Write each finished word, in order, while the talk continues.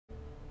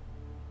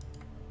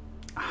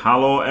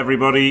Hello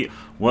everybody,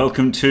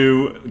 welcome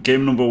to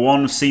game number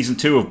 1 of Season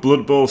 2 of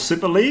Blood Bowl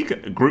Super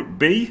League, Group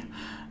B.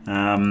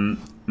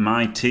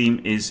 My team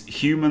is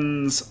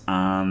humans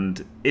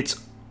and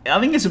I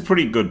think it's a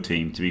pretty good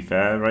team, to be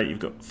fair, right? You've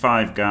got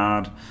 5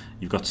 guard,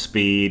 you've got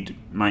speed,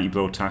 mighty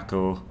blow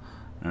tackle.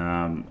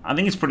 I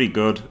think it's pretty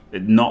good.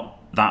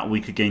 Not that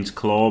weak against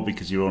claw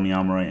because you're only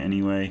armor 8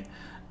 anyway.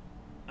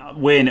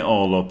 Weighing it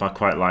all up, I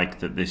quite like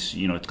that this,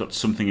 it's got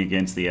something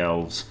against the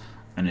elves,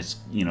 and it's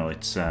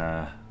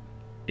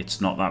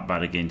not that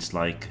bad against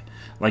like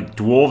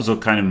dwarves are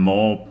kind of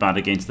more bad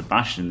against the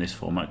bash in this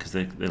format because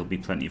there'll be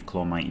plenty of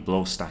claw mighty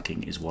blow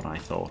stacking is what I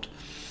thought.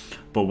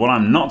 But what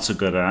I'm not so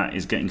good at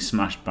is getting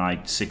smashed by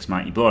 6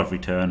 mighty blow every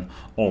turn,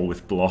 all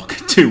with block,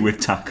 2 with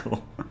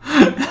tackle,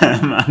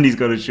 and he's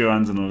got a show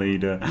hands and a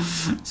leader.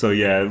 So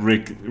yeah,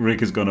 Rick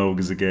has gone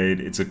Ogres again.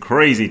 It's a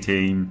crazy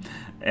team.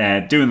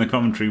 Doing the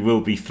commentary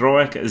will be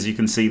Throweck, as you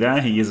can see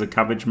there. He is a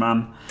cabbage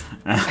man.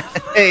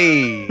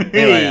 Hey,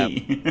 here I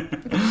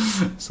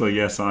am. So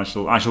yes, I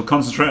shall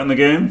concentrate on the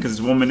game because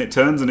it's 1 minute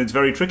turns and it's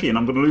very tricky, and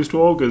I'm going to lose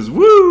to Ogres.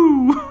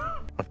 Woo!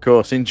 Of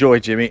course, enjoy,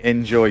 Jimmy.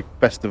 Enjoy.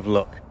 Best of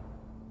luck.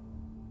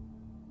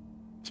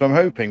 So I'm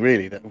hoping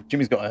really that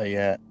Jimmy's got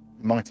a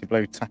mighty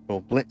blow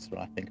tackle blitzer.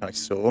 I think I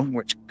saw,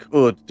 which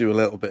could do a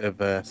little bit of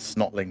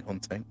snotling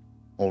hunting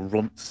or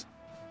runts,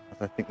 as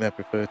I think they're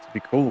preferred to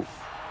be called.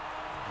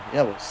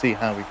 Yeah, we'll see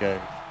how we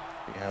go.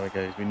 See how it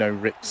goes. We know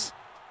Rick's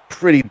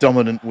pretty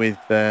dominant with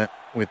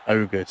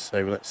Ogres,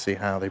 so let's see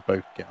how they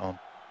both get on.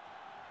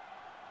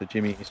 So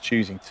Jimmy is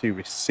choosing to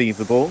receive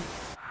the ball.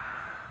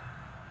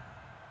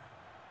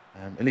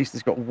 At least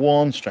he's got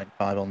 1 strength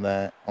 5 on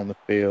there on the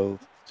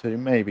field to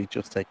maybe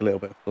just take a little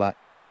bit of flak.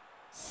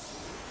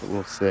 But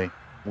we'll see.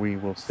 We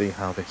will see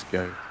how this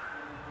goes.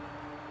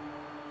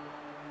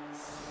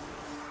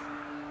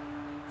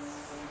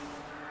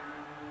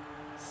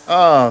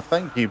 Oh,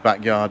 thank you,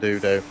 Backyard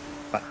Dodo.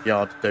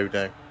 Backyard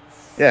Dodo.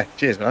 Yeah,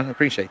 cheers, man. I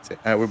appreciate it.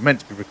 We're meant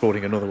to be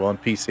recording another one.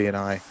 PC and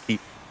I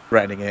keep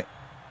threatening it,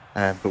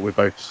 but we're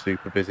both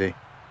super busy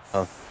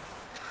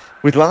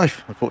with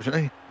life,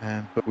 unfortunately.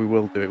 But we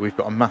will do it. We've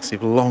got a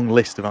massive, long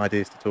list of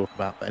ideas to talk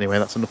about. But anyway,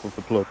 that's enough of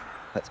the plug.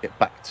 Let's get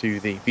back to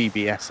the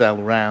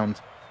VBSL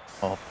round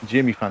of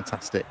Jimmy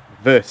Fantastic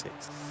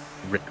versus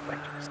Rick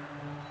Rangers.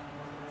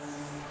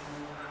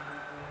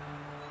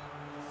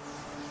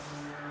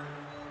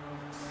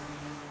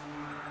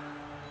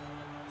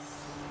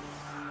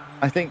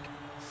 I think,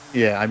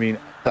 yeah, I mean,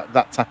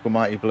 that tackle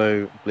mighty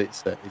blow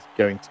blitzer is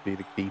going to be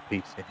the key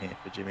piece in here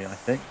for Jimmy, I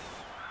think.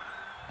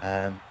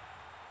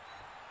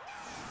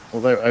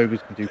 Although Ogres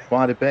can do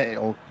quite a bit, it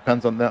all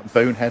depends on that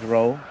bonehead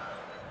roll.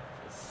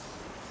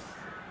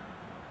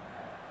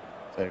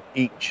 So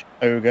each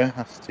Ogre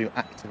has to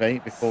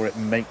activate before it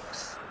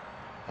makes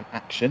an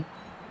action,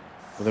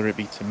 whether it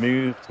be to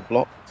move, to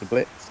block, to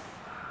blitz.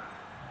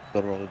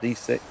 Got to roll a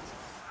d6.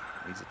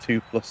 Needs a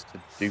 2+ to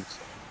do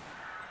so.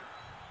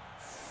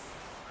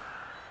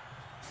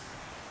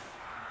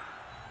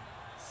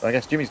 So I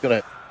guess Jimmy's got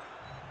to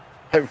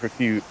hope for a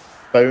few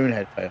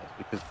bonehead fails,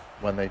 because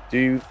when they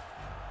do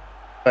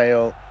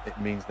fail, it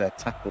means their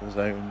tackle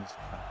zones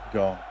are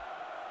gone.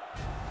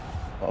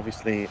 But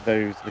obviously,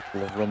 those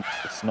little rumps,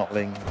 the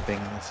snotling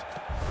things,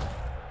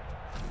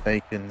 they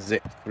can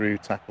zip through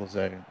tackle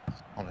zones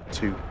on a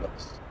 2+,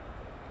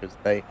 because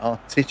they are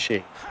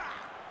titchy.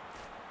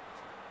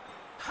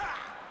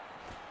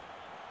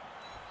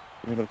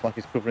 Jimmy looks like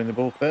he's covering the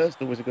ball first,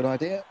 always a good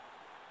idea.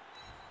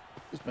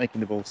 Just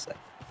making the ball safe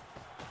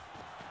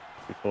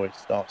before he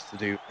starts to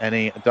do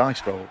any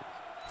dice rolls.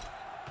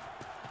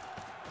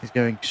 He's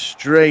going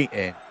straight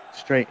in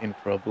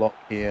for a block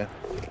here.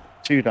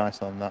 2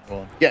 dice on that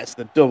one. Gets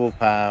the double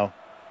pow.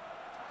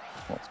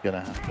 What's going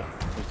to happen?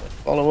 There's a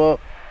follow-up.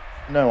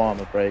 No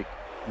armor break.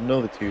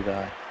 Another 2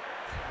 die.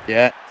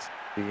 Get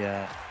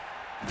the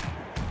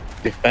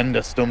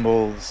defender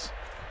stumbles.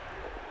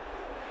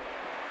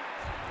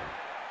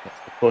 Gets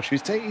the push.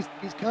 He's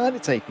kind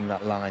of taking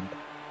that line.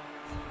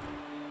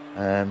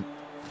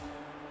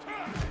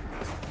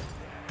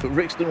 But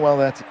Rick's done well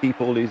there to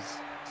keep all his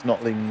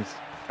snotlings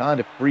kind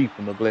of free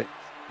from the blitz,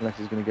 unless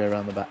he's going to go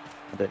around the back.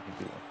 I don't think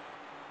he will.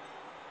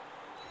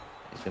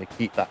 He's going to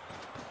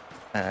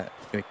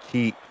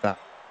keep that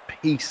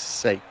piece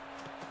safe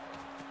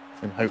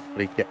and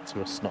hopefully get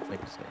to a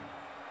snotling soon.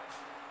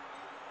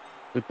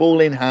 The ball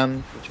in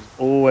hand, which is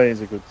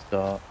always a good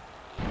start.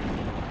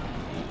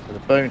 So the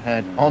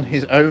bonehead on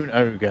his own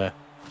Ogre,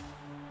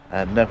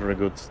 and never a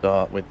good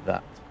start with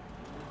that.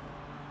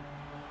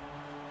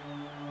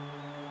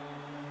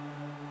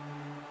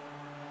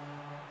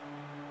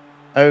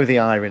 Oh, the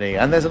irony.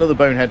 And there's another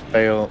bonehead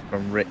fail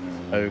from Rick's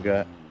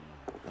Ogre.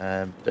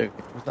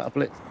 Was that a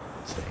blitz?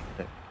 Let's see.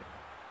 Don't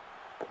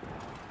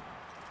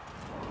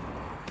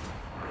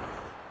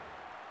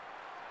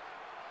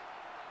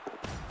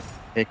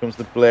Here comes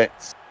the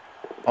blitz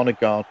on a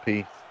guard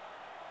piece.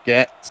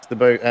 Gets the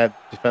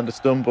defender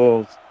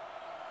stumbles.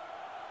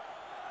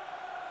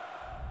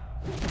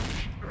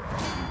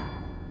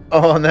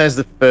 Oh, and there's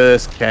the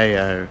first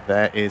KO.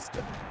 There is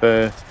the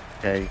first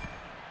KO.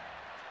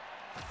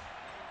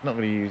 Not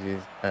going to use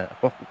his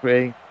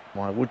apothecary.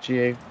 Why would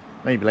you?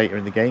 Maybe later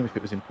in the game if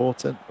it was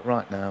important, but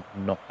right now,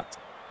 not that.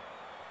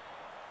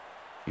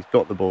 He's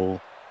got the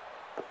ball.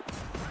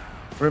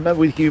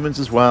 Remember with humans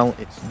as well,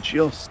 it's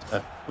just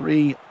a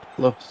 3+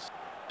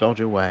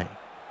 dodge away.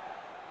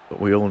 But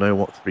we all know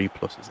what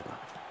 3+ is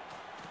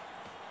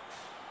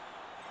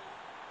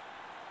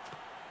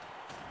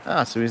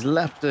like. So he's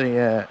left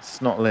a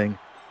Snotling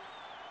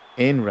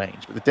in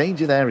range. But the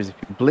danger there is if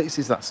he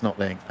blitzes that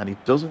Snotling and he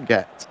doesn't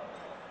get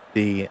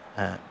the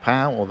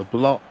POW or the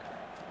block,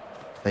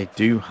 they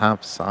do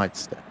have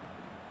sidestep.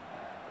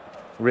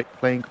 Rick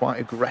playing quite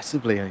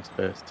aggressively in his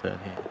first turn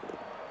here.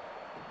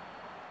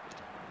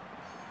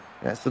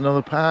 Gets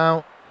another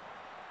POW.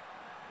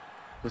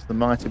 Does the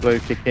Mighty Blow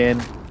kick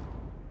in?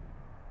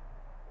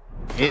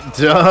 It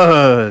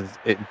does!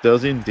 It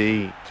does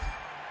indeed.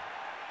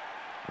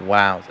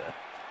 Wowzer.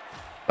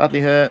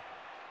 Badly hurt.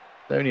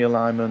 It's only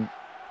alignment.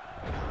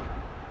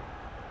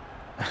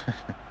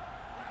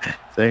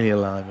 It's only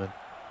alignment.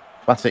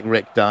 Classic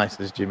Rick Dice,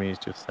 as Jimmy is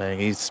just saying.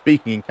 He's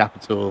speaking in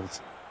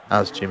capitals,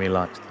 as Jimmy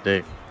likes to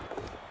do.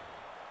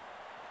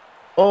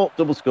 Oh,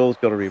 double skull's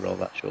got to re-roll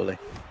that, surely.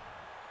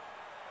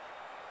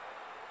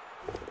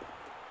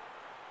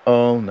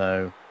 Oh,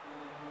 no.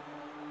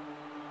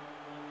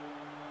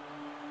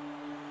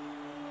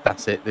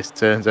 That's it. This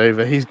turn's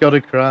over. He's got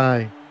to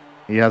cry.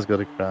 He has got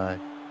to cry.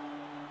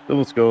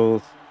 Double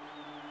skulls.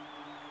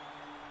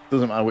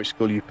 Doesn't matter which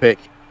skull you pick.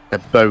 They're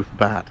both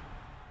bad.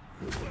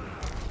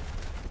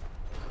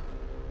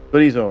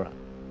 But he's alright.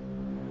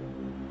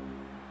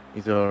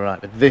 He's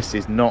alright. But this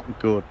is not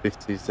good. This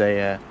is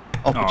a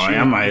opportunity.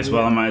 I might as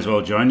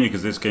well join you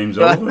because this game's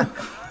over.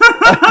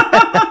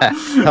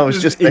 I was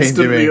just saying,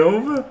 instantly Jimmy.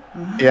 over.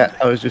 Yeah,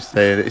 I was just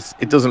saying.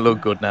 It doesn't look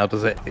good now,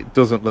 does it? It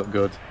doesn't look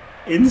good.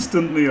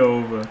 Instantly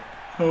over.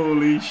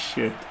 Holy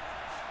shit.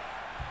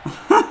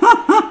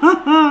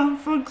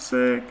 Fuck's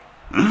sake.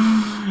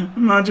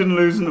 Imagine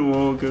losing to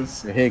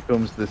Ogres. Here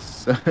comes the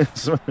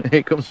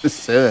here comes the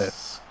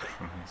surf.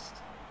 Christ.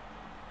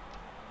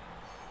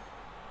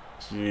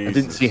 I Jesus.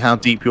 didn't see how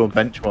deep your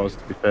bench was,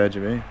 to be fair,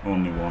 Jimmy.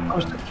 Only one.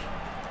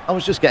 I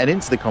was just getting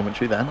into the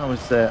commentary then. I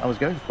was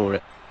going for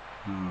it.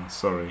 Oh,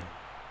 sorry.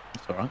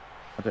 It's all right.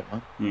 I don't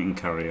mind. You can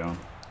carry on.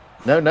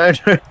 No,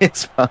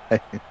 it's fine.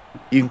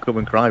 You can come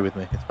and cry with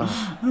me. It's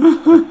fine.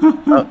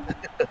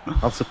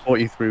 I'll support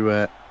you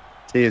through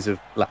tears of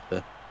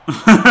laughter.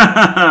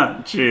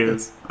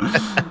 Cheers.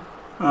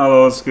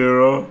 Hello,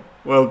 Skuro.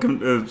 Welcome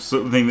to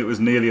something that was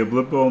nearly a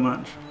Blood Bowl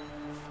match.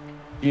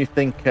 Do you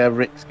think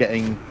Rick's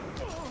getting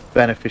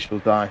beneficial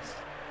dice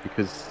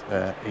because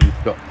he's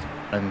got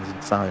friends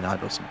in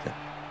Cyanide or something?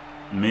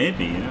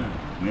 Maybe,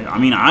 yeah. I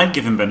mean, I'd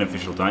give him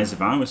beneficial dice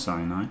if I was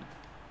Cyanide.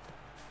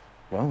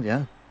 Well,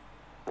 yeah.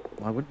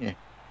 Why wouldn't you?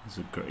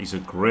 He's a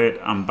great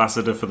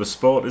ambassador for the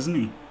sport, isn't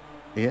he?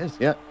 He is,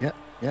 yeah.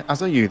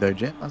 As are you, though,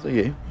 Jim. As are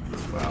you.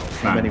 Well, in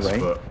thanks, many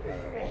ways. but...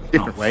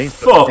 Different ways.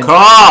 Fuck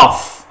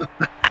off!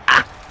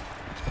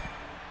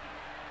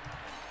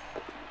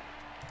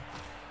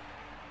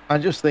 I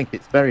just think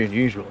it's very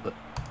unusual that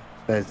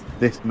there's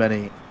this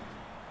many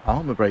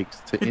armor breaks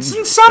to It's injure.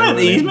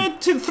 insanity. He's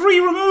made 3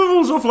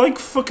 removals off like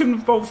fucking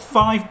about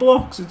 5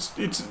 blocks.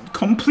 It's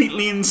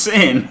completely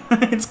insane.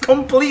 It's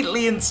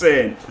completely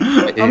insane.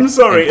 I'm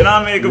sorry, and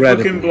I make a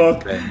fucking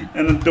block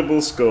and a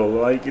double skull.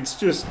 Like, it's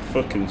just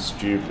fucking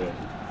stupid.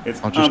 It's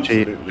I'll just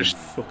cheer. just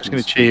Just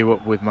going to cheer you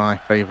up with my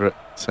favourite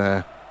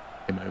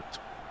emote.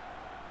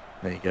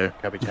 There you go,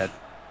 cabbage head.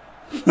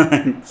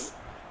 Thanks.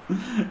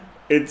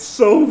 It's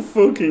so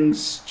fucking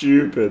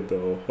stupid,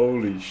 though.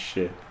 Holy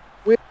shit.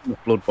 We're in the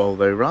Blood Bowl,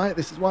 though, right?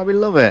 This is why we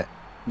love it.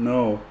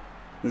 No,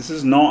 this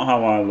is not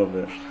how I love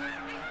it.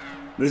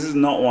 This is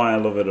not why I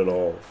love it at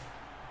all.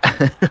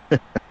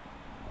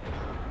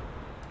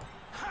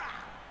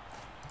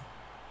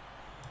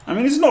 I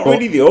mean, it's not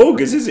really the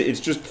Ogres, is it? It's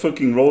just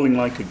fucking rolling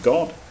like a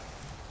god.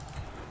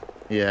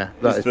 Yeah,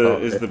 that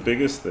is the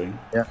biggest thing.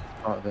 Yeah,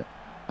 part of it.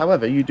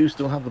 However, you do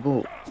still have the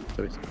ball,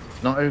 so it's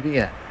not over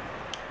yet.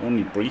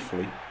 Only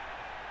briefly.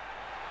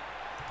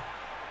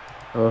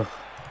 Ugh.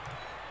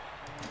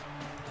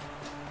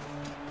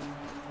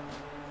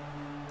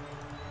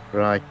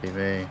 Crikey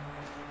me.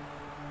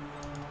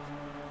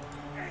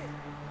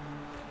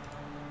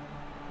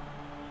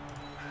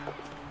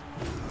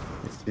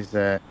 This is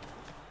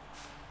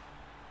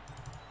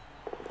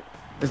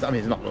I mean,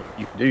 it's not what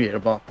you can do here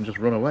apart from just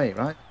run away,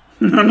 right?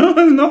 No,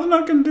 there's nothing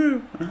I can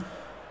do.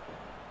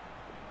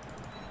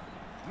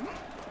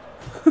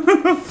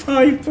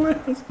 5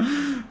 players.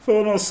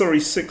 4, no, sorry,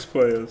 6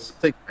 players.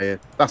 6 players.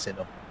 That's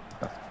enough.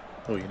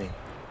 That's all you need.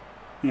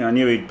 Yeah, I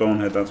knew he'd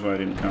bonehead, that's why I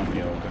didn't count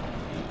the Ogre.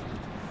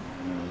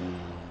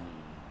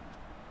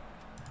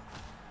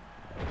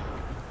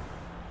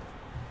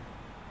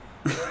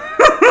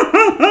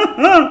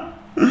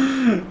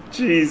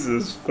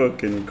 Jesus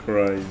fucking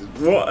Christ.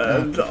 What? I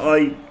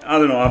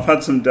don't know, I've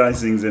had some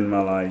dicings in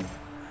my life,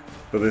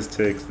 but this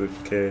takes the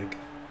cake.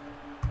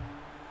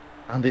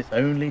 And it's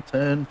only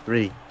turn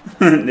 3.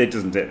 It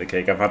doesn't take the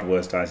cake, I've had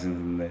worse dicings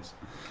than this.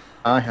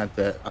 I had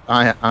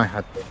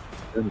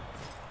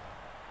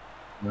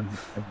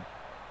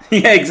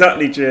Yeah,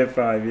 exactly,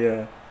 J5,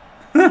 yeah.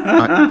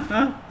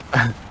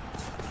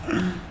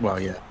 Well,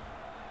 yeah.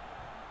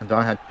 And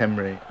I had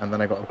Kemry, and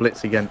then I got a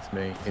blitz against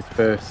me. His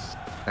first,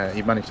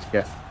 he managed to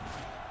get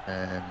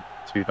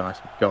 2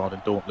 dice with guard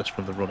and dauntless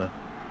from the runner.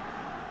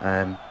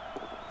 And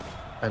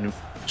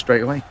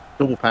straight away,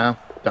 double power,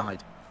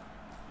 died.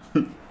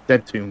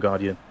 Dead Tomb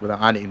Guardian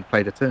without I hadn't even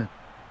played a turn.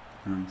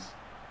 Nice.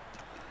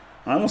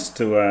 I lost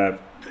to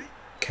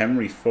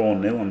Kemry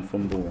 4-0 on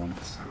Fumble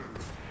once.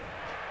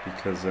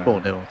 Because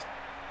 4-0.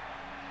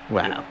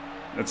 Wow.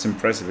 That's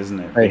impressive, isn't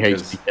it?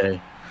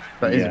 HBK.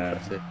 That is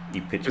impressive.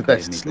 You pitch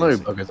because they're slow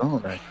buggers,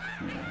 aren't they?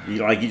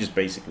 Yeah. You just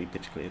basically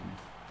pitch cleared them.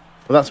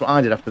 Well, that's what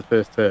I did after the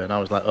first turn. I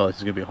was like, oh, this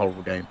is going to be a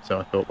horrible game. So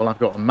I thought, well, I've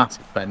got a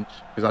massive bench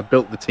because I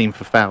built the team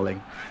for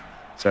fouling.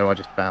 So I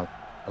just fouled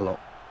a lot.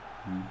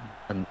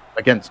 And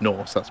against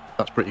Norse, that's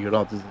pretty good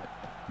odds, isn't it?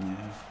 Yeah.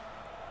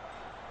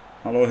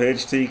 Hello,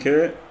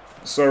 HTK.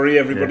 Sorry,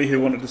 everybody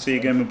who wanted to see a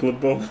game of Blood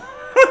Bowl.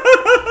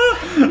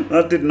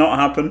 That did not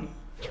happen.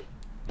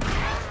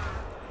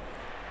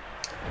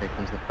 Here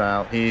comes the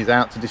foul. He's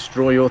out to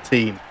destroy your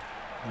team.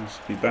 I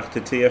should be back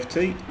to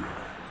TFT.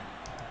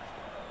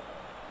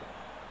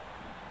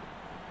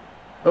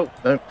 Oh,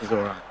 no, he's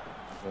all right.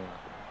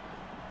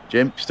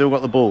 Jim, still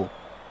got the ball.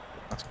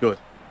 That's good.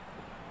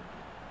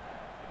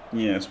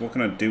 Yes, what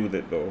can I do with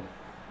it, though?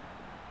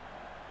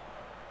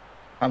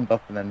 Hand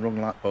up and then rung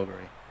like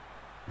buggery.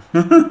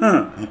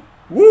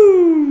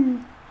 Woo!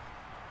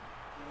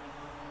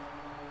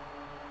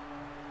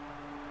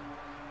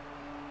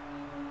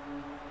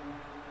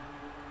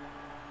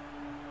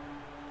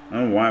 I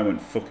don't know why I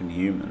went fucking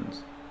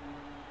humans.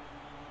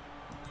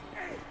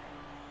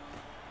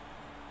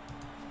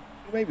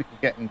 Maybe we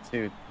could get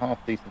into a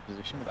half decent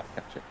position with that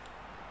catcher.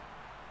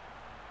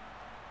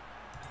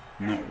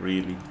 Not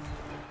really.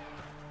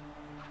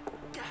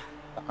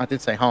 I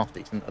did say half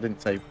decent, I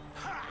didn't say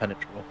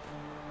penetrable.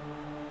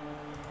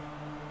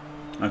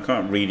 I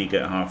can't really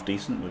get half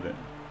decent with it.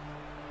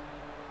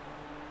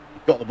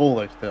 You've got the ball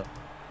though still.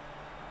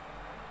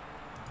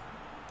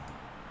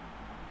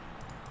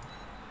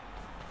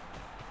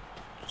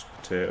 Just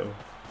potato.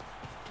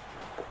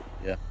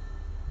 Yeah.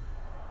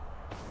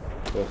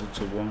 Bottle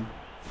to 1.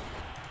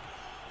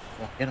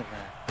 Well, get up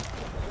there.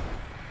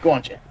 Go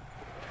on, Jim.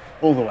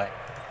 All the way.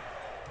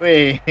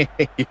 Whee!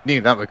 You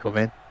knew that would come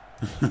in.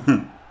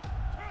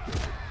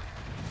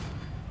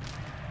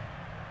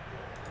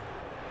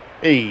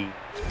 Hey.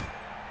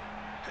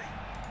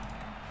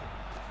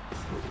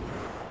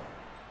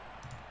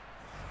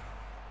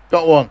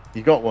 Got one.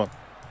 You got one.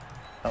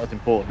 That was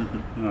important.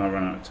 Oh, I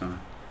ran out of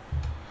time.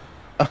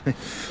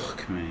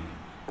 Fuck me.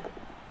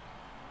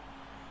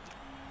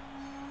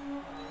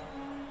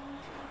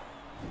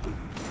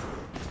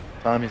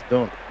 Time is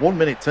done. 1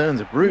 minute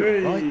turns are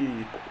brutal, right?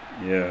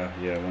 Yeah,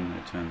 1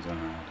 minute turns are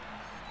hard.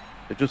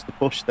 But just the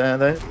push there,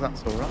 though.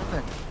 That's all right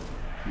then.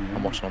 Yeah.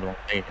 I'm watching on the wrong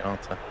thing,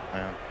 aren't I? I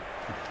am.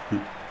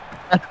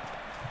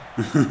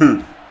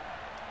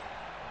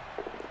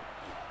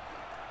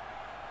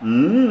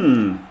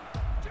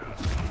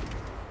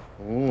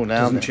 Ooh,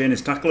 now doesn't chain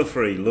his tackler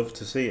free. Love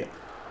to see it.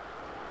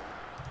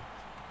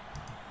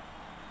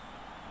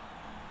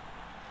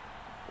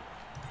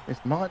 This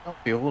might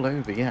not be all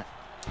over yet.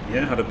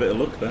 Yeah, had a bit of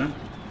luck there.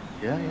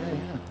 Yeah.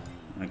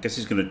 I guess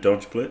he's going to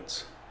dodge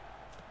blitz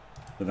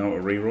without a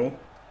reroll.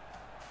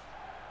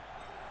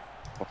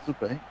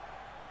 Possibly.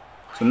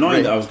 So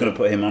annoying that I was going to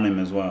put him on him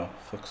as well.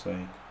 Fuck's sake.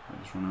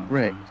 I just ran out of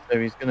Rick, time. so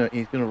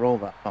he's gonna roll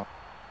that far.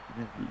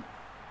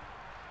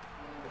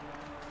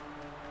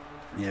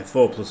 Yeah,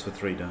 4 plus for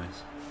 3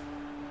 dice.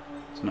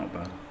 It's not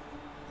bad.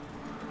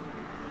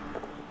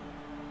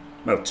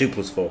 Well, 2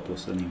 plus 4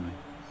 plus anyway.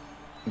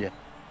 Yeah.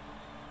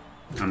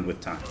 And with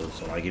tackle,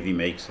 so like if he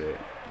makes it,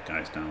 the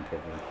guy's down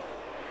probably.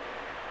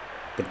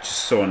 But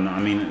just so annoying.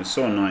 I mean, it's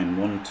so annoying.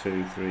 1,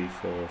 2, 3,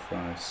 4,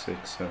 5,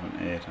 6, 7,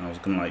 8. And I was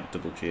gonna like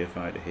double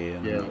GFI to here,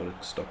 and that would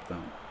have stopped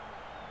that.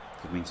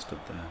 I've been stood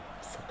there.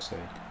 Fuck's sake.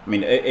 I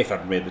mean, if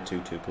I'd made the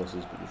 2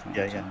 pluses, but just ran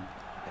out of time.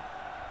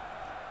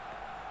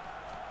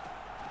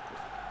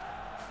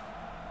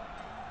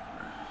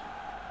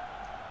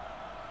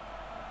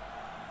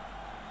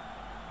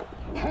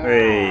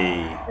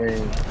 Hey. Hey.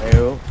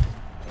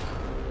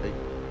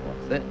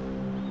 What's it?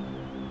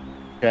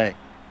 Okay.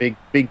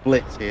 Big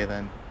blitz here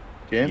then.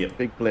 Jim, Yep.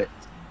 Big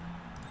blitz.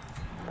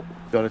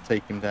 Got to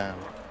take him down.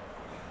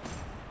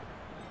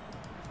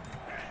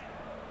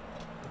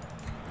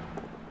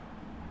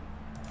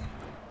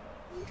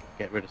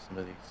 Get rid of some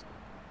of these.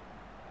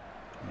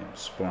 Yep,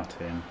 splat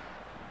him.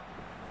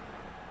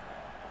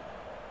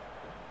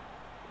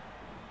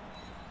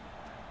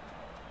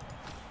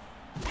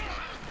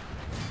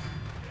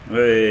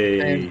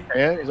 Hey.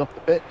 Yeah, he's off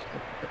the pitch.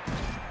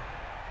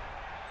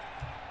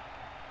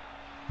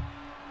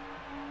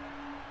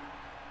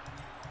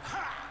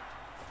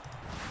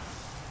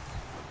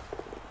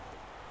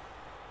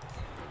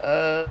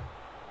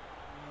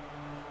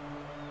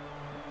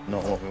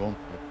 Not what we wanted.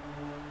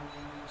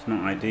 It's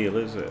not ideal,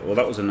 is it? Well,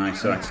 that was a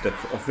nice side step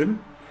off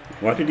him.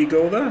 Why did he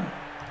go there?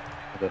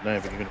 I don't know,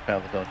 but you're going to fail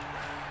the dodge.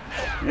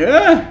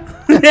 Yeah.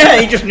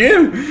 Yeah, he just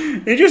knew.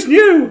 He just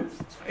knew.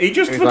 He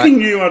just fucking like,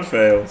 knew I'd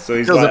fail. So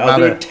he's like, I'll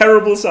do a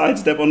terrible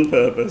sidestep on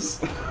purpose.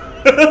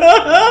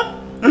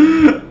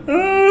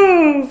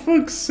 Oh,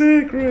 fuck's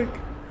sake, Rick.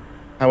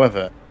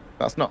 However,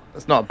 that's not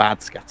a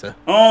bad scatter.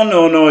 Oh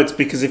no, it's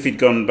because if he'd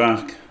gone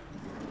back,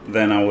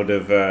 then I would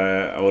have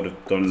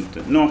gone.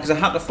 No, because I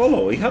had to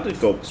follow. He had to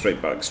go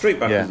straight back. Straight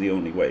back was the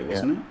only way,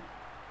 wasn't it?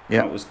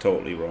 Yeah. That was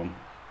totally wrong.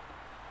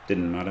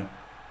 Didn't matter.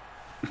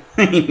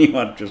 He knew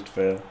I'd just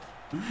fail.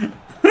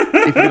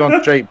 If you'd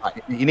gone straight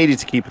back, you needed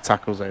to keep a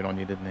tackle zone on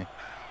you, didn't he?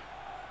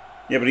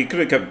 Yeah, but he could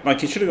have kept,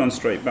 like, he should have gone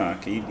straight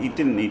back. He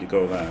didn't need to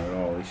go there at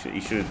all. He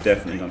should have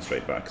definitely gone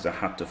straight back because I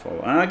had to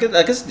follow. And I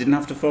guess I didn't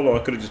have to follow. I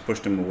could have just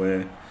pushed him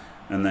away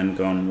and then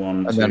gone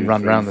 1, 2,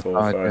 3,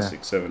 4, 5,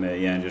 6, 7,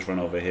 8, and just run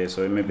over here.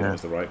 So maybe that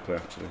was the right play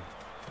actually.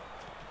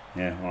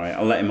 Yeah, all right.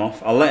 I'll let him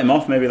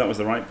off. Maybe that was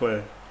the right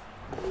play.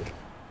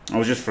 I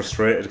was just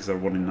frustrated because I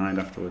won in 9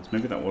 afterwards.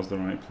 Maybe that was the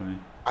right play.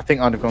 I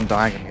think I'd have gone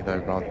diagonally though,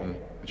 rather than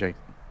Jason.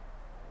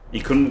 He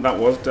couldn't. That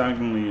was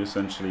diagonally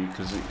essentially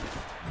because.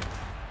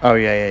 Oh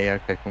yeah.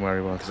 Okay, from where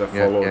he was. Because I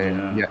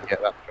followed. Yeah,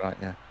 that's right.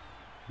 Yeah.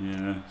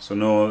 Yeah. So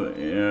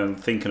no,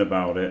 thinking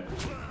about it,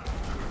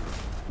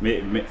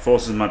 it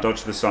forces my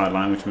dodge to the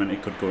sideline, which meant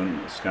it could go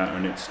and scatter,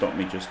 and it stopped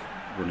me just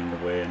running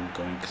away and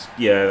going. Cause,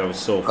 I was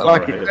so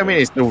far ahead. I mean,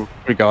 it's still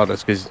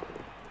regardless because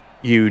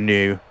you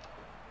knew,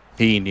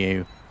 he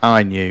knew,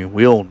 I knew,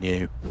 we all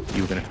knew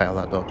you were going to fail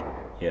that dodge.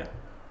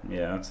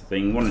 Yeah, that's the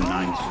thing. 1 in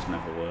 9s just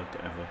never work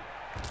ever.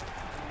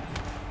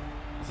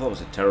 I thought it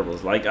was terrible.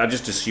 Like I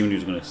just assumed he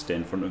was going to stay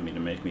in front of me to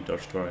make me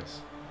dodge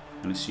twice,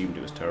 and assumed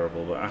it was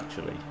terrible. But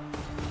actually,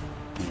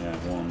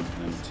 1,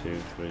 then 2,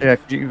 3. Yeah,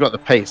 you've got the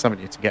pace, haven't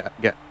you, to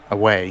get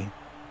away,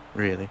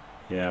 really.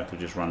 Yeah, I could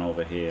just run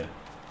over here,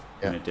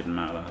 and it didn't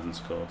matter that I hadn't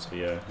scored. So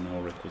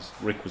no,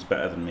 Rick was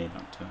better than me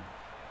that turn.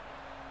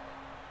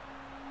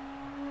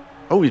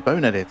 Oh, he's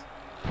boneheaded.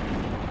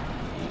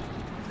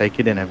 Take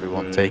it in,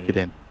 everyone. Take it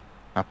in.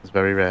 Happens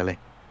very rarely.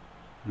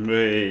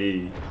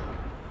 Hey.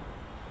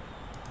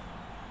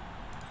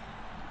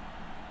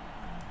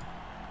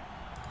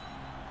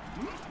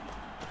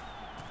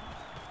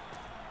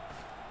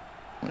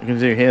 What are you going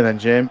to do here then,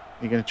 Jim?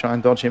 You're going to try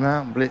and dodge him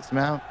out and blitz him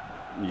out?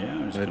 Yeah,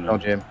 I'm just going to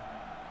dodge him.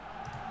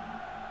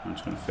 I'm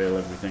just going to fail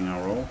everything I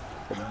roll,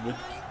 probably.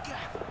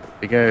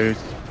 He goes.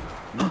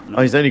 No.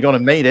 Oh, he's only gone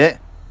and made it.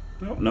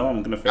 No,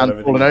 I'm going to fail and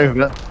everything. Fallen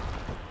over.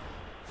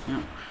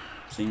 Yeah,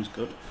 seems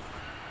good.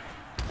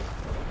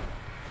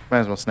 Might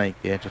as well snake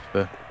here just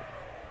for.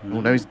 Oh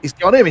no, he's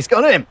got him! He's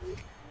got him!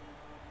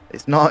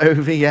 It's not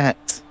over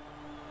yet.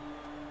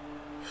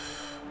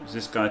 Is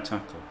this guy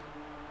tackled?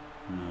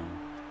 No.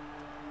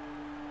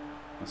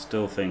 I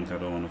still think I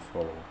don't want to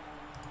follow.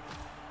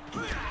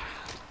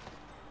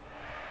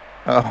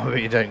 Oh,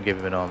 but you don't give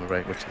him an armor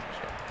break, which is a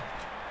shame.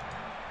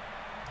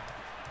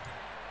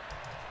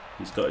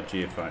 He's got a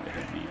geofight to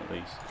hit me at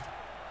least.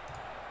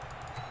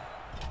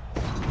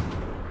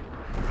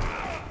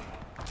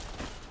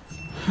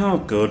 Oh,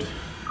 good.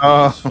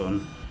 Oh. That's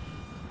fun.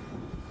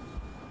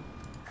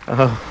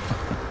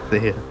 Oh,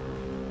 dear.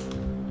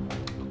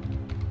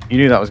 You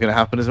knew that was going to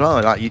happen as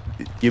well. Like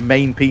your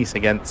main piece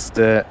against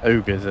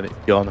Ogres, and it's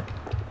gone.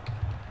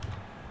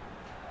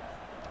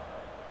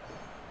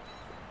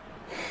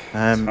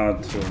 It's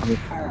hard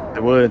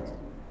to...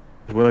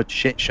 The word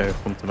shit show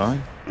come to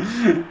mind.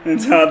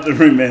 It's hard to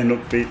remain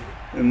upbeat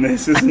in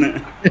this, isn't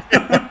it?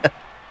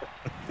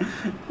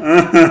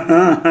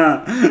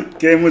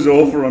 Game was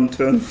over on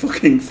turn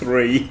fucking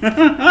 3.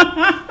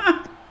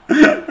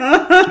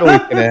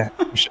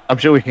 I'm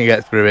sure we can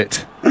get through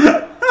it.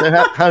 So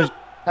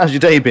how's your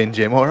day been,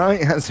 Jim? All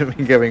right? Has it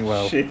been going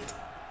well? Shit.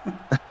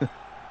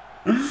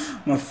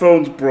 My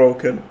phone's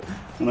broken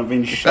and I've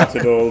been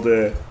shattered all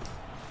day.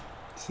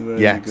 So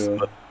there you go.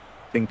 But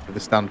think of the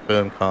stand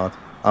firm card.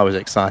 I was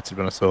excited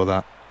when I saw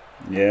that.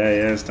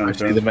 Yeah, stand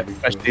firm.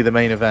 Especially the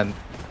main event.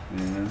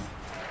 Yeah.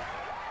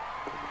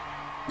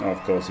 Oh,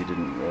 of course he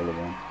didn't roll a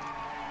 1.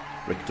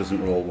 Rick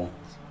doesn't roll 1.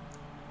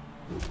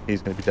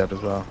 He's going to be dead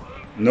as well.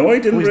 No, he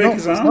didn't break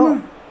his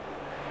armor.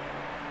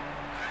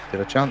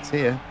 Still a chance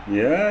here.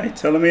 Yeah, he's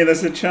telling me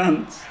there's a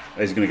chance.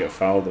 Oh, he's going to get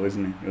fouled though,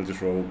 isn't he? He'll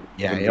just roll.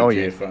 Yeah,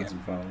 and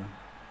foul.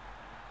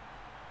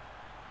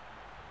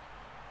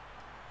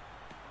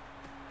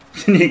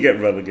 Can you get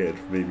relegated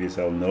from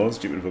BBSL? No,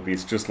 stupid puppy.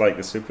 It's just like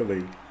the Super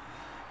League.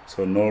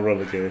 So no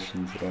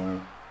relegations at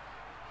all.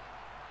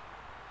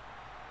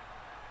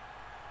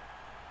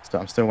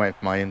 I'm still waiting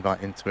for my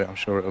invite into it. I'm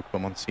sure it'll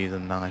come on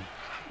season 9.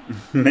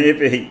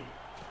 Maybe.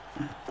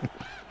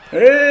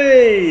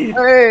 Hey!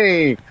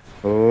 Hey!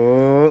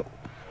 Oh!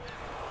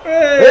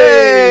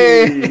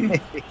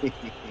 Hey!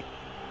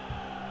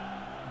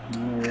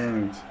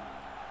 Alright.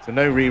 So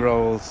no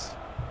rerolls.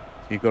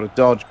 You've got to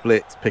dodge,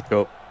 blitz, pick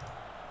up.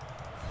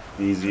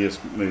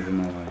 Easiest move in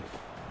my life.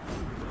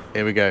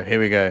 Here we go,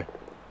 here we go.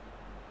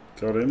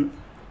 Got him.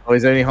 Oh,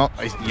 he's only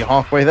you're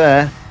halfway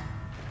there.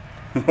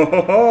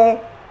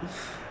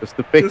 Just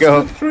to pick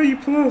up. Just a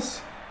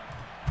 3+.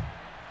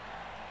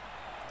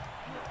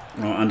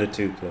 Oh, and a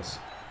 2+.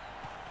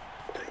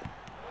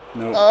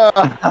 No.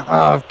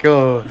 Of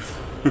course.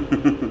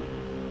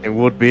 It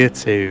would be a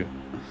 2.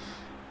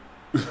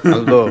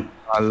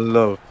 I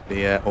love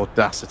the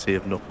audacity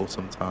of Knuckle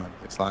sometimes.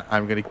 It's like,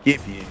 I'm going to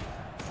give you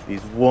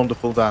these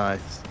wonderful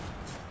dice,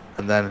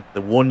 and then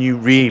the one you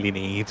really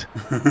need,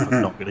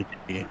 I'm not going to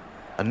give you.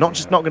 And not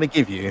just not going to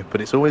give you,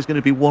 but it's always going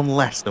to be one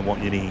less than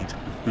what you need.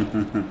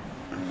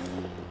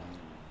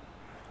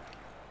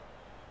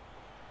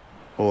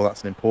 Oh,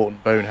 that's an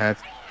important bonehead.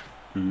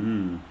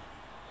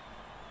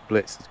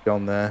 Blitz has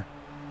gone there.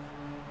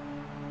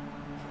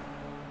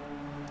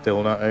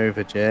 Still not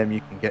over, Jim.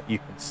 You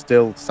can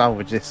still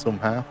salvage this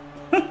somehow.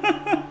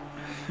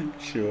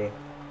 Sure.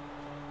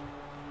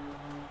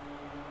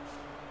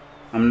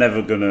 I'm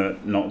never gonna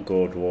not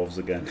go dwarves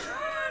again.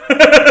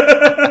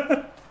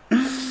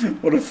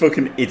 What a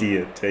fucking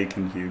idiot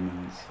taking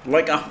humans.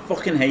 Like, I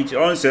fucking hate you.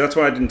 Honestly, that's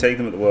why I didn't take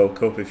them at the World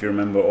Cup, if you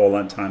remember all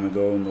that time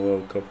ago when the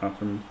World Cup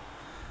happened.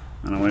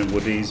 And I went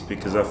Woodies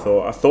because I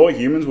thought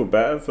humans were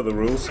better for the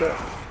rule set.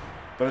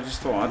 But I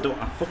just thought,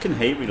 I fucking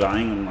hate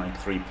relying on like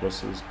 3+,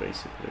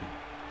 basically.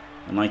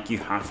 And like, you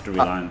have to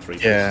rely on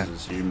 3+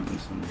 as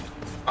humans. And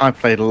I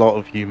played a lot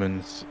of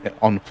humans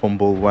on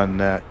Fumble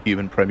when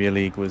Human Premier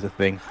League was a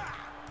thing.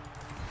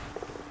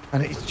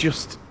 And it's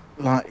just,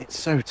 like, it's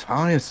so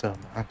tiresome.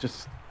 I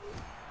just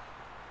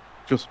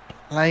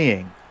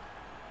playing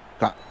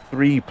that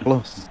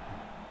 3+.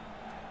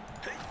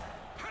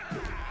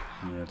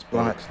 yeah, it's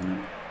bollocks, isn't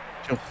it?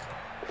 Just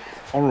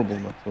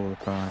horribleness all the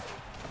time.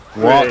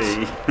 What?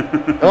 Hey.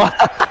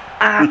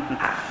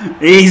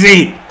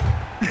 Easy!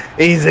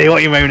 Easy, what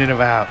are you moaning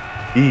about?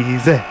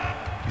 Easy.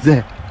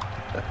 Easy.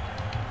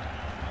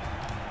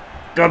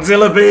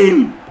 Godzilla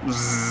beam!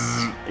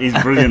 Zzz. He's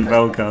brilliant,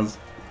 Velkaz.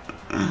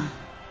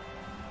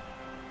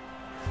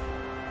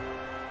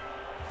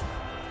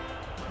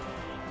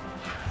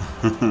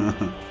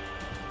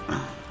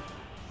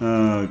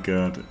 Oh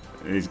god,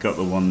 he's got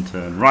the 1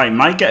 turn. Right,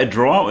 might get a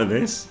draw out of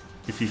this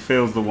if he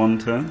fails the 1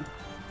 turn.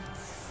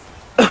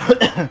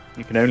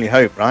 You can only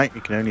hope, right?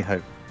 You can only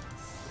hope.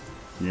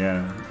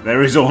 Yeah,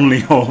 there is only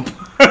hope.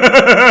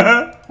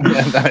 Yeah,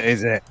 that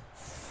is it.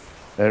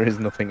 There is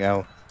nothing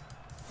else.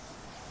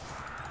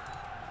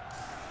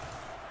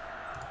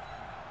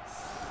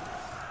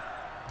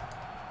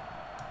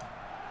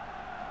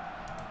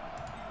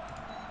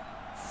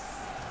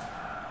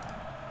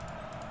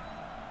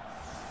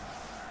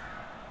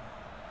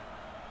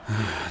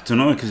 I don't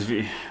know, because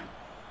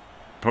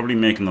probably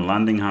making the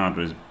landing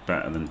harder is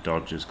better than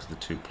dodges because the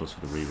 2+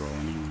 with the reroll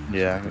anyway.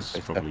 Yeah, so this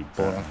is probably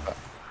better.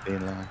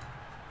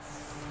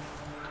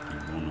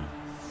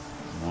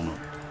 One up.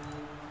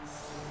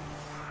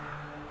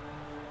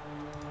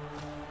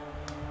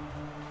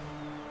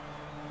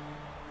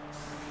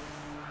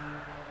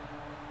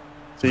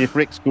 So if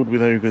Rick's good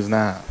with Ogres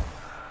now,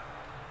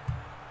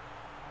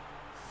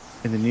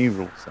 in the new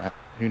rule set,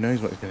 who knows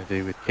what he's going to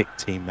do with kick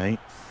teammate?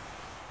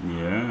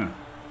 Yeah.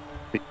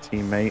 Kick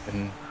teammate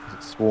and is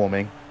it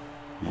swarming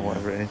or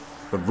whatever it is.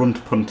 The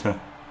runt punter.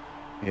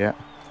 Yeah.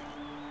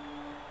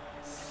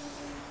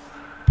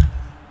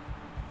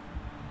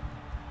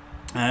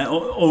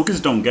 Ogres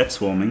don't get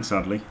swarming,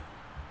 sadly.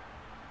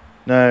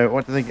 No,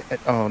 what do they get?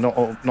 Oh,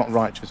 not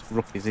righteous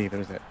rookies either,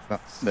 is it?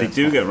 They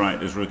do get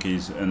right as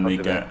rookies, and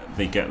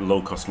they get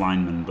low cost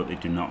linemen, but they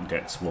do not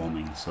get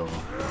swarming. So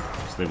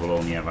they will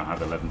only ever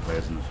have 11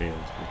 players in the field,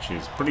 which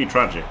is pretty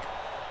tragic.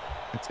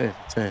 It is.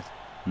 It is.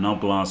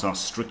 Noblars are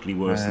strictly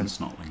worse than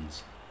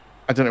snotlings.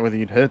 I don't know whether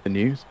you'd heard the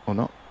news or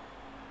not.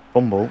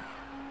 Fumble.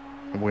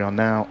 We are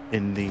now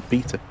in the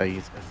beta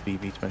phase of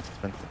BB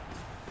 2020.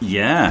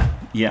 Yeah,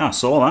 I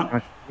saw that.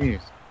 Nice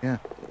news. Yeah,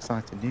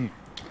 exciting news.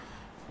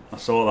 I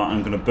saw that.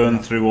 I'm going to burn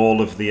through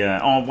all of the.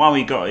 Oh wow,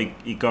 he got a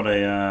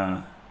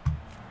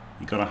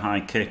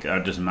high kick.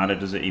 It doesn't matter,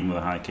 does it? Even with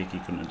a high kick, he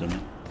couldn't have done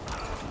it.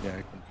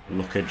 Yeah.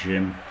 Look at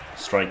Jim,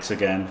 strikes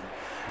again.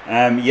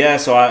 Yeah,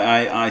 so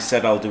I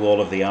said I'll do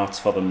all of the arts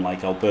for them.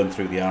 Like, I'll burn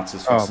through the arts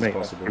as fast as possible.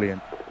 That's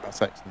brilliant.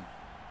 That's excellent.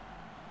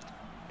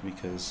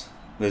 Because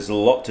there's a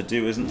lot to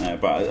do, isn't there?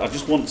 But I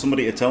just want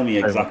somebody to tell me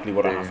exactly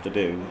what I have to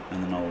do,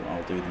 and then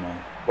I'll do them all.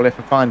 Well, if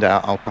I find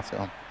out, I'll pass it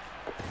on.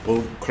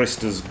 Well,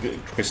 Krista's going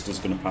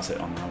to pass it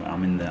on.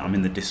 I'm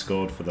in the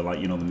Discord for the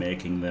the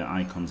making the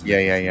icons. And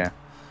yeah.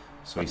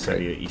 So he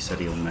said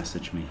he'll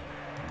message me.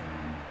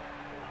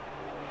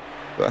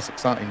 But that's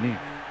exciting news.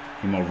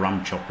 Him or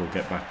Ramchop will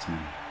get back to me.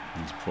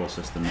 He's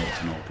processed the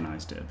notes and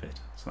organised it a bit,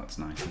 so that's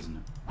nice, isn't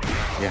it?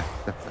 Yeah,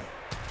 definitely.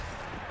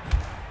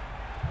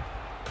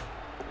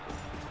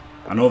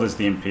 I know there's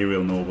the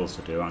Imperial Nobles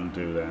to do. I can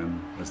do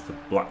them. There's the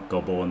Black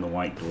Gobbo and the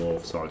White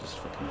Dwarf, so I'll just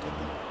fucking do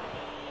them.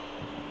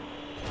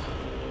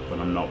 But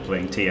I'm not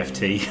playing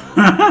TFT.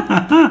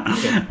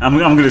 I'm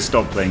going to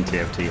stop playing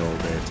TFT all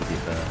day, to be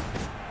fair.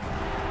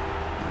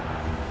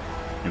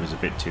 It was a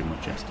bit too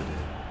much yesterday.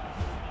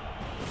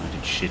 I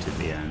did shit at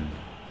the end.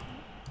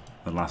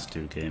 The last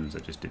 2 games I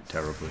just did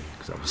terribly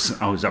because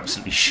I was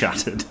absolutely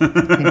shattered.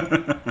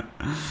 Doesn't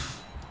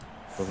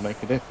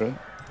make a difference.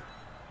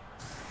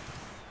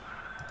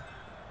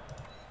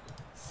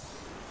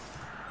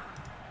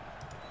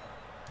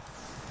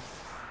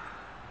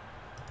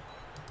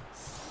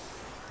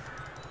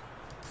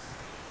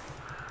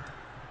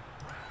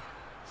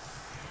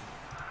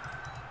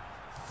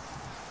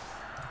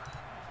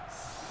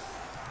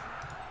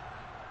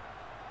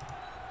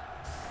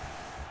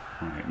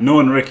 Right.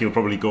 Knowing Ricky will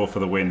probably go for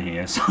the win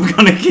here, so I'm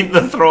going to keep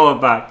the thrower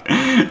back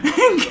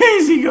in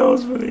case he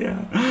goes for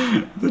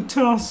the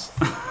toss.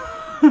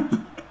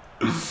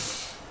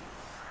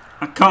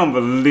 I can't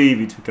believe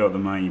he took out the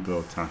mighty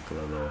blow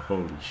tackler though.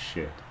 Holy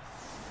shit.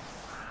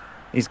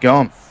 He's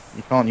gone.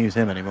 You can't use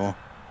him anymore.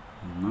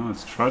 No,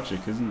 it's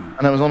tragic, isn't it?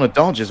 And it was on a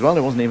dodge as well.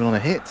 It wasn't even on a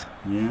hit.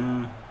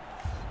 Yeah.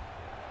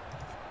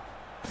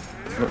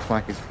 Looks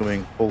like he's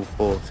coming full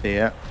force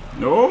here.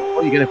 No.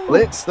 Oh, you're going to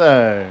blitz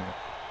though.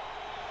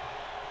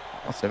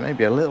 Also,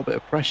 maybe a little bit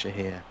of pressure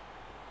here.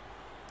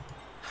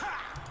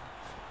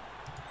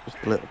 Just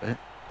a little bit.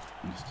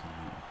 Just a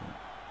little bit.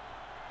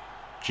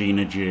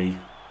 Gina G.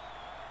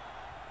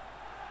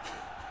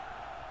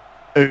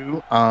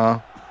 Ooh,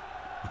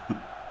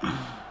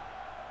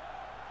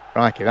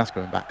 Crikey, that's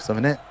going back some,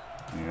 isn't it?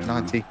 Yeah,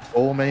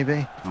 94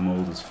 maybe? I'm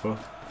old as fuck.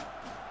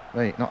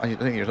 Wait, not, I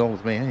think you're as old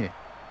as me, are you?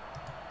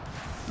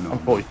 No, I'm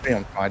 43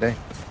 on Friday.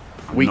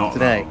 I'm Week not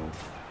today. that old.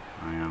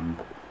 I am.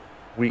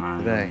 Week I'm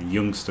today. a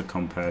youngster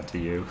compared to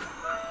you.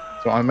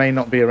 So I may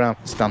not be around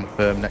to stand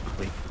firm next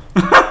week.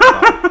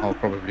 I'll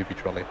probably be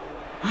trolling.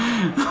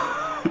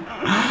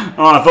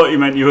 Oh, I thought you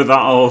meant you were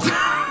that old.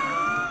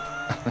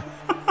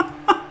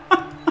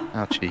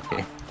 How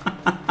cheeky.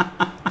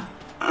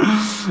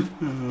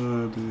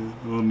 Oh dear,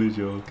 only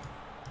joke.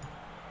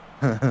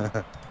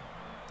 Yeah,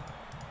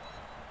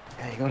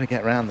 you got to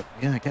get round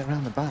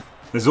the back.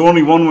 There's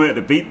only one way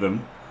to beat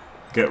them.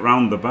 Get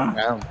round the back.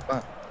 Round the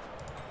back.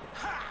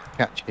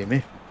 Catch him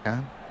if you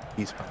can.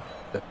 He's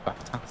a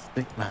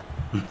fantastic man.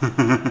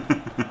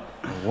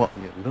 What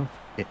you love?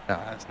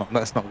 Yeah,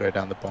 let's not go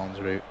down the Barnes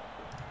route.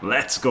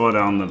 Let's go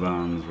down the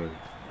Barnes route.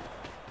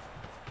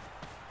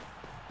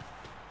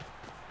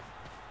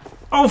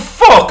 Oh,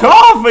 fuck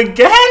off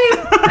again!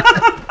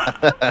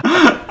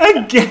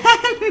 Again!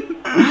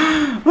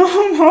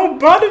 Oh, how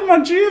bad have my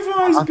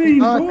GFI's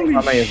been? Holy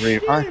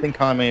shit. I think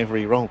I may have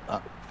re-rolled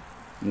that.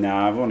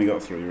 Nah, I've only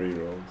got 3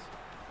 re-rolls.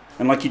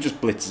 And like, he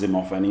just blitzes him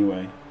off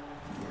anyway.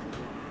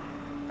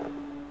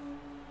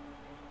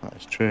 That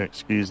is true.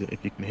 Excuse it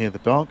if you can hear the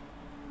dog.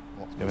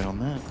 What's going on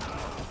there?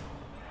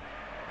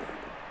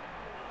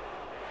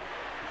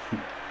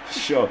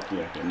 Shocked,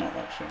 yeah, but not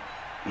that shocked.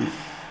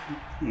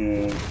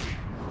 Yeah.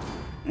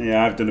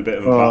 Yeah, I've done a bit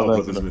of a battle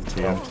brothers with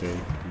TFT.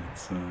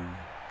 It's,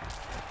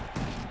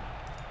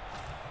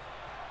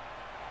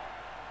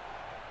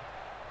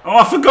 Oh,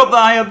 I forgot that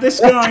I had this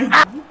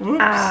guy.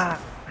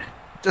 Whoops.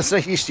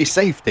 Just your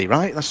safety,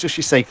 right? That's just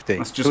your safety.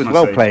 That's just it was my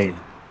well safety. played.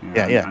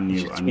 Yeah, Yeah.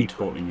 I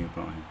totally knew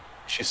about him.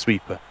 It's your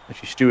sweeper.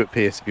 It's your Stuart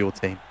Pearce of your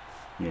team.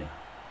 Yeah.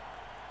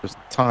 Just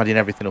tidying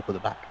everything up at the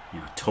back.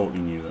 Yeah, I totally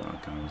knew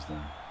that guy was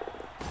there.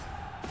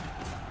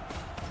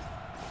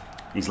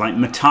 He's like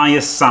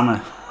Matthias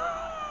Sammer.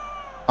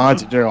 I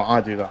do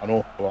that an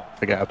awful lot.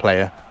 Forget a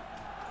player.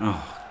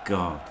 Oh,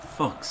 God.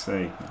 Fuck's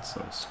sake. That's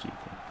so stupid.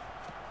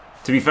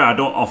 To be fair, I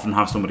don't often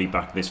have somebody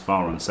back this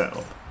far on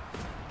setup.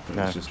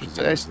 No,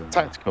 it's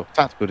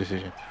tactical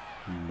decision.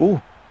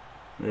 Ooh.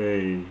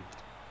 Hey.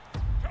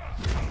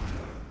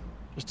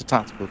 Just a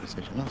tactical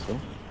decision, that's all.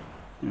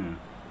 Yeah.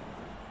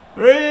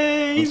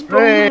 Hey, he's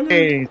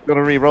got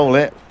to re-roll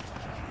it.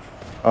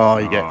 Oh,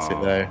 he gets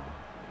it though.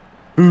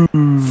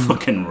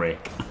 Fucking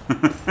Rick.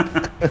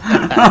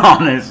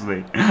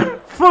 Honestly.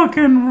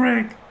 Fucking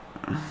Rick.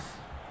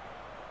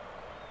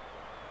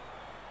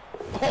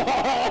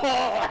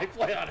 Oh, I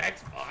play on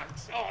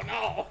Xbox. Oh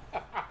no.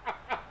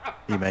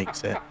 He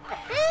makes it.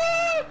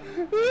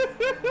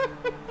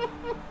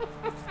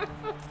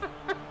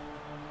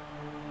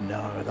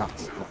 No,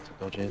 that's not to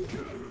dodge it.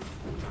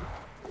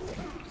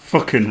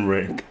 Fucking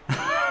Rick.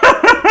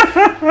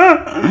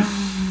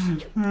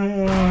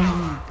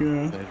 Oh,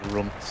 God. There's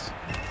rumps.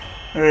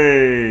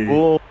 Hey.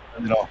 Oh,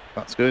 no,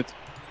 that's good.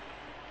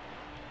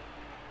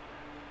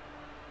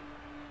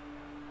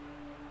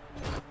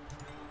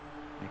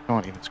 You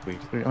can't even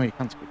squeeze through. Oh, you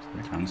can squeeze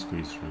through. Can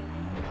squeeze through,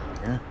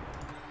 Yeah.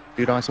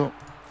 2 dice up.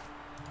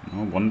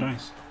 No, 1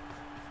 dice.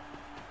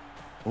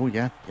 Oh,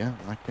 yeah, I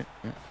like it,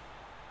 yeah.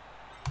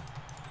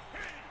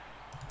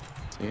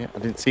 See it? I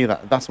didn't see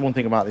that. That's the one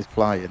thing about this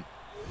client.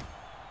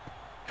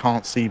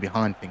 Can't see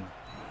behind things.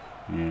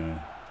 Yeah.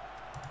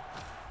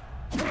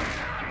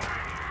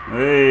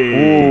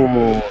 Hey.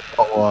 Oh,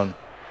 got one.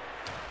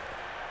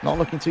 Not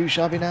looking too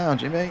shabby now,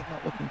 Jimmy.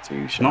 Not looking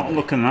too shabby. Not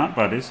looking that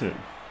bad, is it?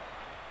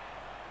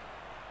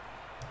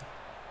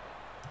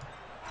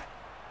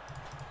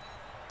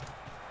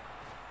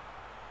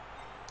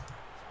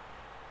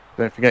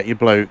 Don't forget your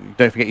blow.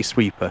 Don't forget your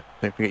sweeper.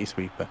 Don't forget your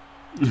sweeper.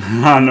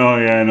 I know,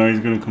 yeah, I know. He's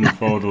going to come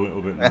forward a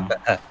little bit now.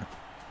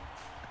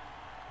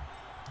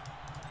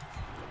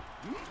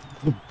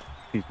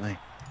 Excuse me.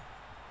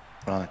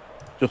 Right.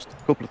 Just a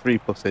couple of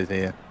 3+s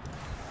here.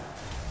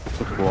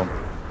 Just 1.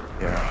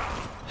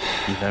 Yeah.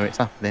 You know it's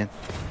happening.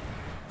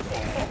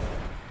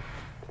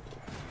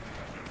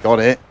 Got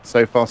it.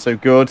 So far, so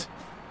good.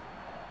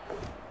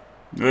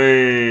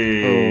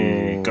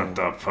 Hey, Oh. got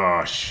that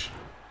push.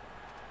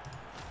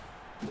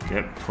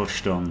 Get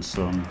pushed on,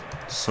 son.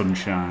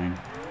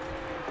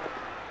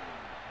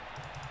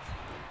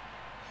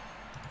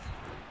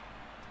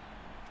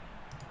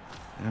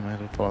 Yeah, may as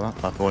well follow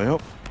that bad boy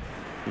up.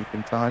 Keep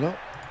him tied up.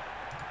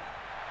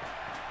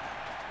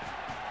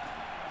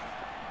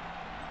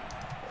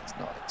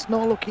 It's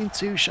not looking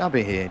too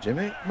shabby here,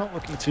 Jimmy. Not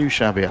looking too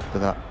shabby after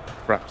that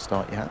crap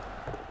start you had.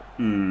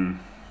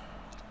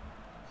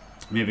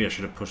 Maybe I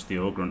should have pushed the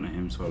ogre onto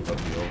him so I got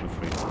the ogre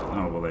free.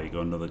 Oh, well, there you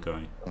go, another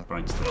guy.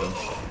 Bites the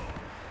dust.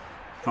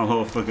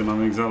 Hello, fucking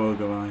Omix, hello,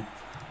 Goliath.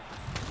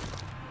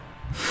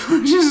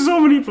 Just so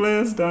many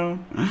players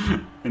down.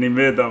 And he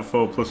made that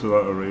 4+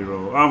 without a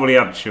reroll. Oh, well, he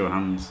had sure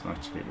hands,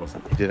 actually, it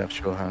wasn't. He did have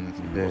sure hands,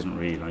 he did. It wasn't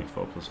really like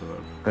 4+ without a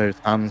reroll. Those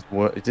hands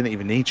were... He didn't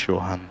even need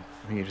sure hands.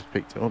 I think he just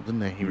picked it up,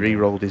 didn't he? He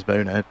re-rolled his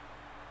bonehead.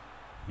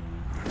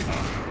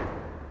 Yeah.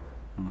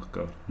 Oh,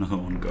 God. Another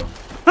one go.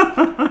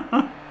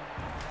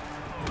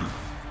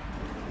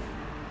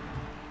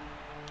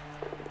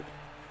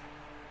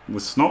 The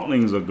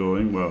Snotlings are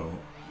going, well,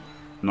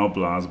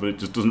 Noblars, but it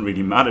just doesn't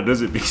really matter,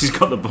 does it? Because he's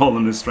got the ball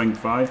and the strength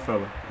 5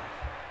 fella.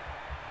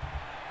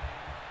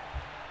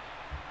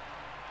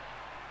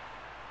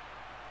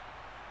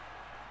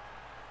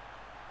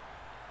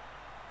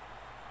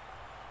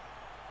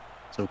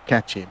 So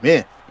catch him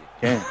if you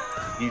can.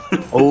 He's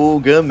the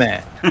ogre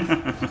man.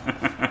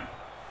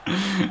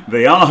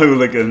 They are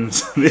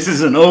hooligans. This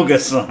is an ogre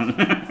song.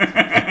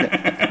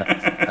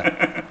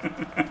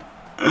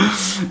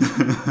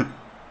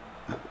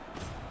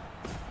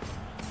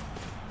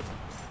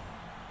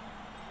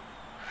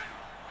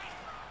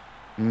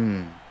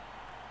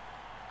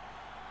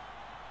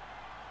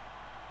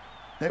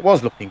 It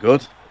was looking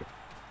good.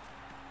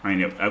 I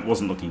mean, it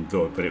wasn't looking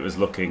good, but it was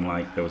looking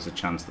like there was a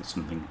chance that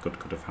something good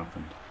could have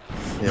happened.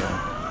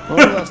 Yeah. Well,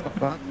 that's not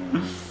bad.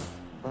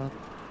 Bad.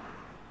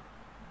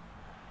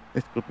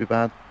 This could be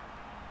bad.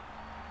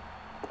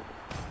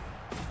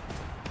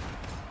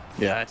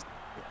 Yeah, it's not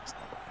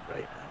looking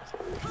great now.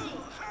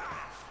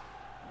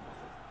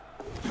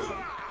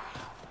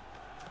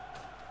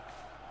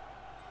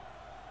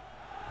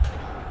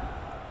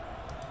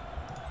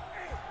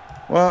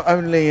 Well,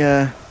 only,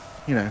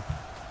 you know,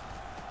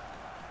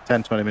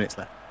 10-20 minutes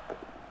left.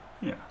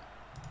 Yeah.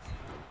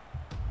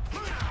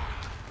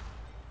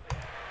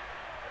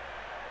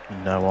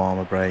 No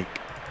armor break.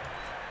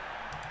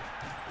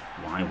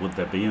 Why would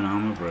there be an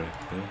armor break?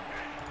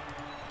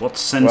 What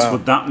sense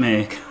would that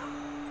make?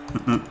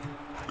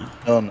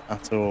 None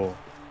at all.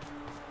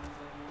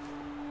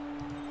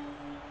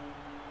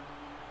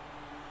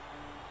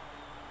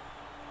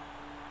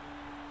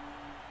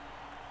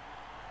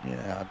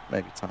 Yeah, I'd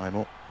maybe time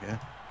up, yeah.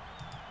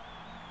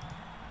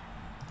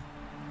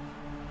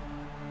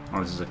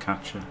 Oh, this is a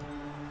catcher.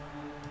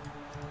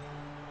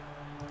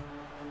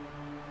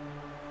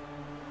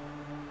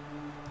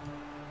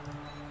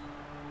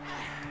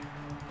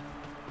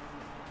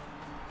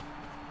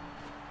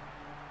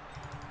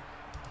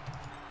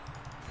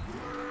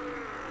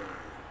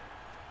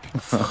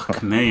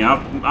 Fuck me,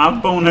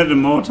 I've boneheaded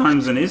more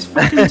times than his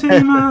fucking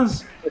team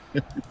has.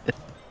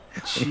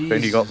 You've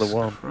only got the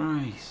one.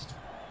 Christ.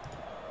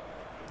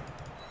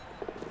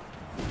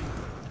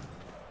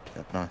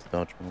 Yeah, nice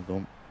dodge from the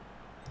dump.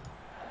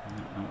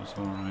 That was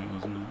alright,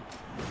 wasn't it?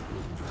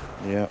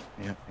 Yeah.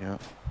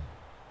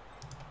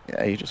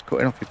 Yeah, you're just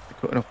cutting off the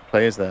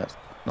players there. It's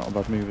not a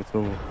bad move at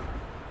all.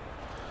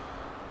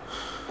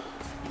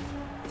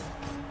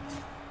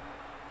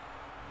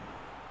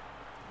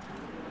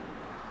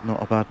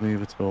 Not a bad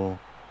move at all.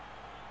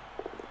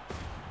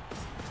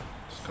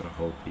 Just gotta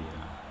hope he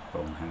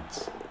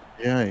boneheads.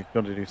 Yeah, you've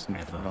got to do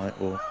something right.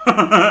 Or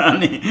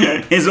And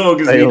his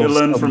ogres need to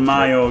learn from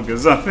my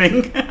ogres, I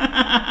think.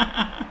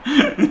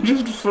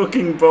 Just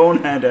fucking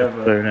bonehead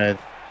ever. Bonehead.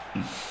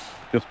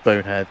 Just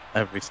bonehead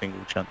every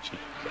single chance you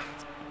get.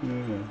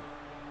 Yeah.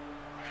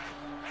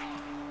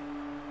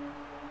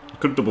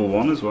 Could double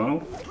one as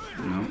well.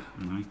 No,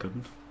 I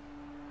couldn't.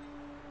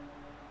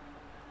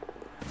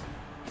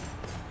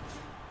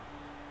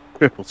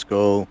 Triple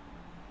skull.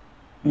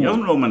 He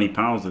hasn't rolled many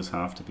powers this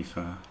half, to be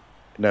fair.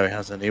 No, he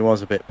hasn't. He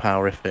was a bit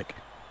powerific.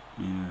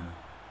 Yeah.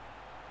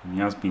 And he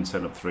has been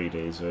set up 3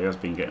 days, so he has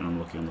been getting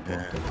unlucky on the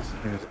block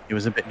days. He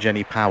was a bit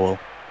Jenny Powell.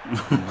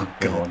 Oh,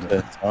 God.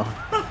 Bit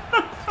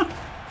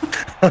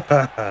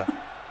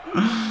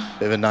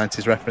of a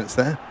 90s reference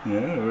there.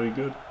 Yeah, very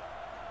good.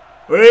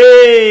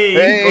 Hey!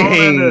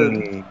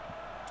 Hey!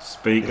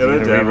 Speak He's of the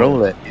gonna devil.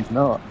 re-roll it. He's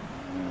not.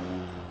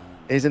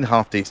 He's in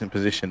half decent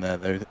position there,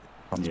 though.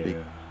 Can't speak.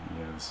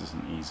 Yeah, this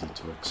isn't easy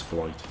to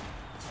exploit.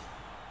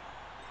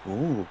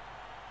 Ooh.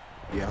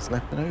 He has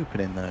left an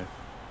opening, though.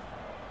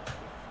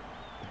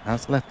 He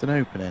has left an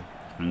opening.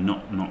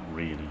 Not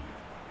really.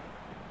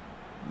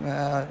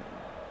 Hang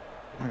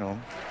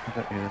on. I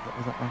don't know.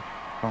 Was that one?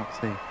 Can't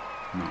see.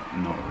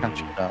 Not Catch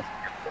really. it out.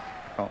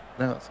 Oh,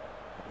 no, that's...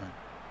 No.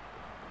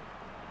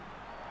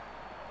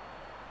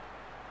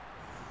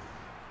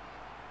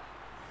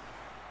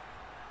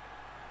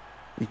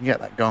 You can get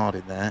that guard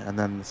in there, and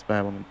then the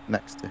spare one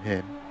next to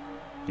him.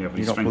 Yeah, but You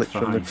he's got strength blitz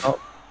from the 5. top.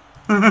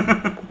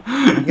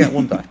 You can get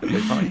one dice,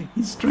 can't you?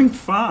 He's strength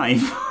 5.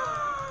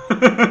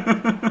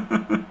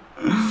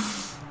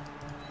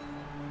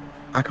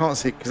 I can't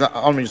see because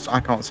I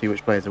can't see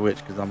which players are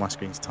which because my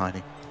screen's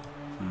tiny.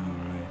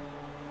 Alright.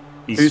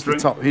 Who's the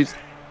top? Who's?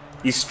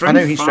 He's strength I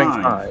know he's 5.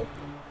 strength 5.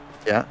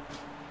 Yeah.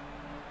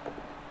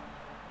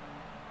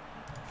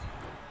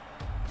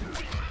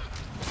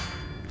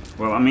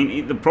 Well, I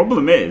mean, the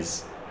problem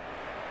is,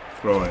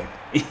 Throweck,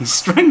 he's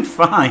strength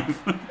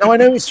 5. No, I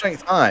know he's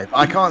strength 5.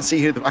 I can't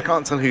see who. I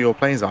can't tell who your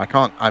players are. I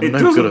can't. I'm It no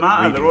doesn't good at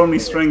matter. reading They're only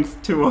it.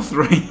 strength 2 or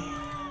 3.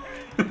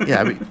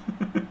 Yeah. But...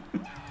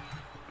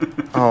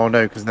 oh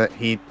no, because that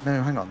he.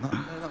 No, hang on. No.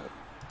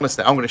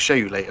 Listen, I'm going to show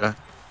you later.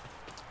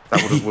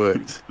 That would have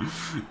worked.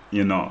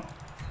 You're not.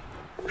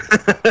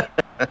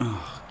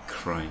 Oh,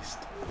 Christ.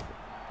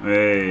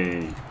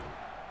 Hey.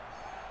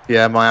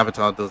 Yeah, my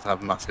avatar does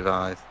have massive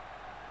eyes.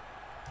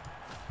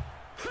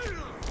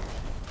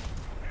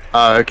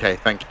 Oh, okay,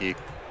 thank you.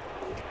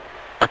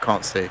 I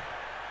can't see.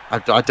 I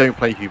don't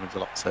play humans a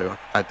lot, so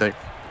I don't...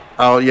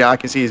 Oh, yeah, I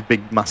can see his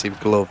big, massive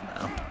glove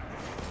now.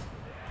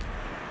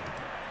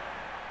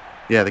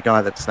 Yeah, the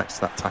guy that's next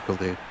to that tackle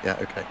dude. Yeah,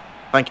 okay.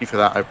 Thank you for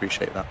that, I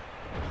appreciate that.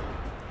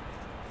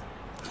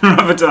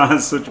 Avatar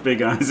has such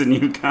big eyes and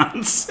you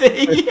can't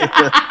see.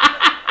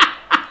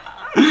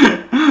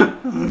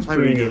 That's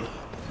pretty good.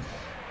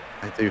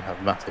 I do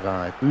have massive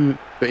eyes.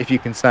 But if you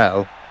can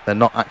tell, they're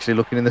not actually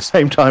looking in the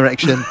same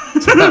direction.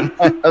 So that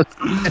might have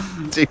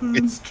something to do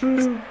with... That's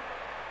true.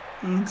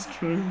 That's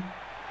true.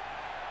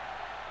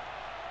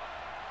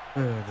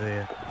 Oh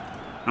dear.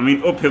 I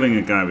mean, uphilling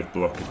a guy with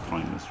block is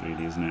pointless,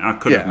 really, isn't it? I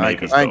could have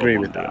made I agree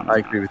with that. I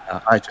agree with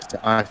that.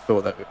 I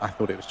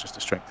thought it was just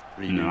a strength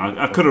 3. No,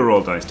 I could have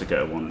rolled dice to get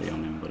a 1D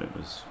on him, but it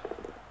was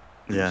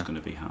Yeah. going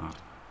to be hard.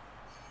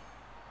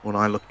 One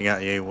eye looking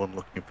at you, one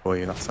looking for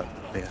you. That's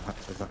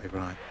exactly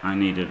right. I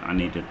needed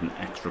an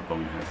extra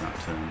bonehead that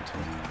turn to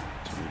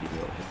really be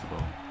able to hit the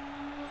ball.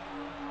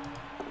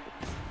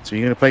 So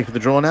you're going to play for the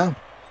draw now?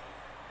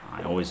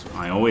 I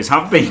always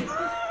have been.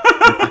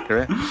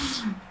 Accurate.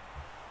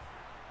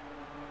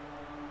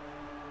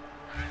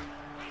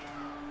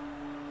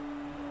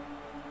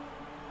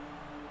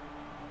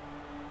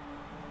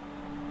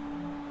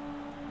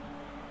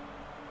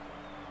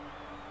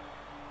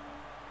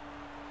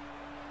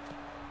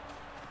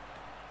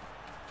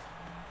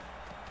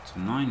 So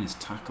 9 is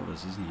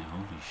tacklers, isn't it?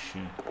 Holy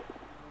shit.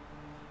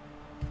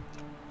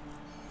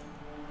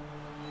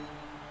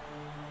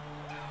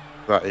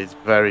 That is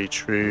very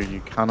true.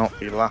 You cannot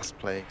be last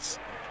place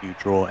if you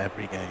draw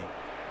every game.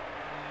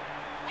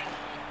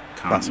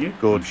 Can't That's you?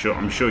 good.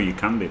 I'm sure you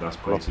can be last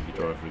place if you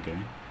draw every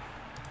game.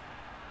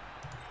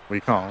 Well,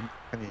 you can't,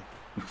 can you?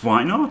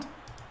 Why not?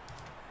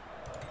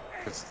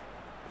 'Cause-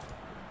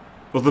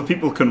 Other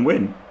people can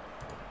win.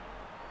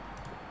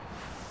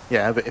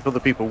 yeah, but if other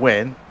people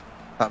win,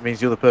 that means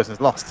the other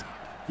person's lost.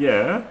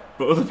 Yeah,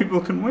 but other people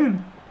can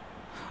win.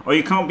 Or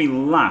you can't be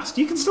last.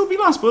 You can still be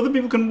last, but other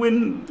people can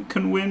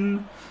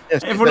win.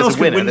 Yes, Everyone there's else a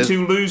can winner, win there's-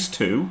 2, lose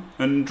 2,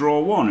 and draw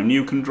 1, and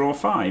you can draw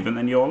 5, and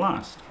then you're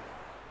last.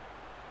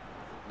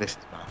 This is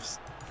maths.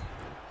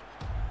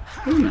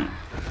 Isn't it?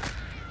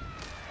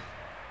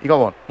 You got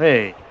one.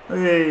 Hey.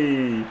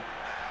 Hey!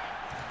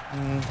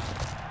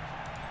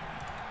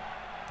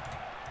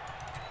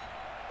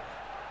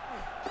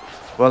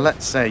 Well,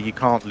 let's say you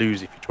can't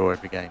lose if you draw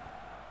every game.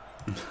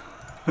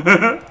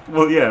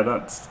 Well, yeah,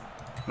 that's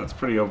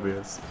pretty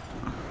obvious.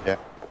 Yeah.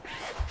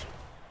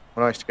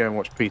 When I used to go and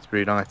watch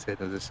Peterborough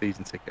United as a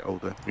season ticket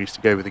holder, we used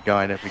to go with a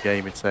guy in every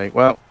game and say,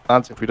 well,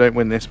 lads, if we don't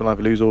win this, we'll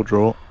either lose or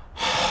draw.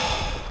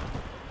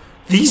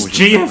 These Would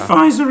you say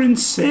GFIs are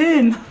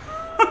insane.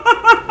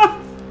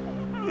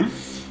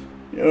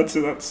 Yeah,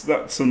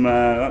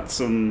 that's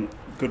some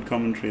good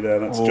commentary there.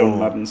 That's John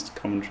Madden's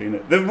commentary in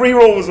it. The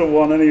reroll was a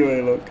 1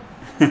 anyway. Look.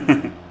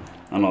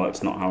 I know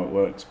that's not how it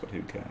works, but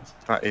who cares?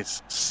 That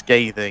is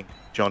scathing,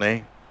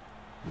 Johnny.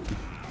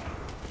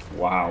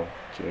 Wow,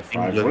 GF5.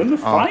 England We're in the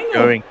are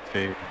final.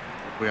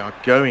 we are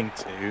going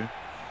to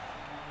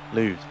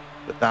lose,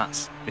 but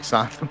that's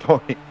beside the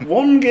point.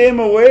 1 game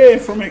away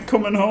from it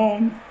coming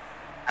home.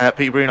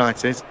 Peterborough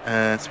United,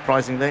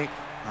 surprisingly,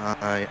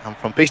 I am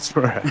from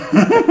Peterborough.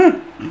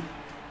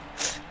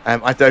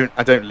 I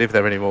don't live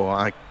there anymore.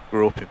 I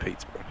grew up in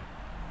Peterborough.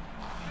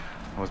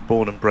 I was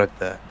born and bred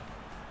there.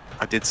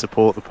 I did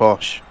support the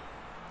Posh.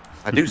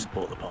 I do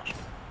support the Posh.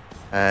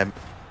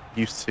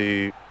 Used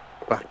to,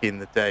 back in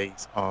the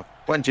days of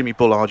when Jimmy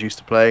Bullard used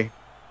to play,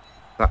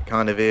 that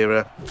kind of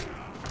era.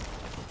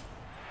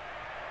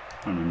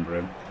 I remember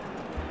him.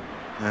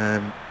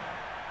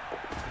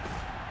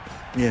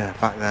 Yeah,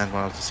 back then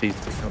when I was a season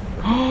ticket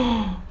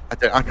holder.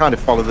 I kind of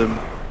follow them.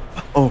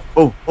 Oh,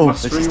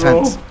 Last this is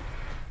reroll. tense.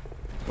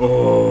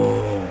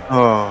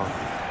 Oh,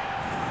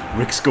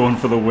 Rick's going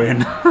for the win.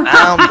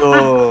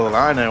 Oundle,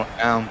 I know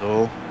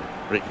Oundle.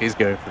 Rick is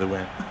going for the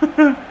win.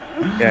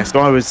 Yeah, so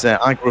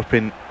I grew up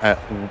in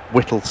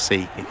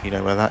Whittlesea, if you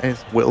know where that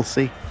is.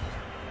 Whittlesea.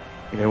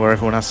 You know, where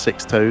everyone has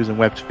 6 toes and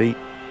webbed feet.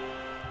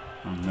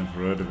 I've never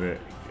heard of it.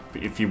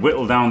 If you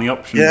whittle down the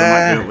options, I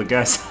might be able to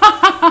guess.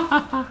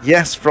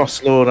 Yes,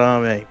 Frostlord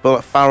Army.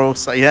 But Farrell,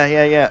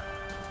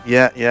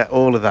 yeah,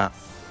 all of that.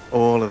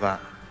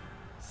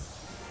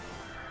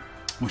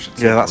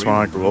 Yeah, that's where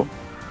I grew up.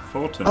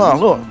 4 turns. Oh,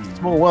 look,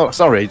 small world.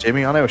 Sorry,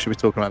 Jimmy, I know I should be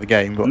talking about the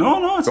game, but...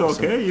 No, it's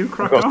okay. You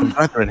crack on. I've got some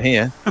brethren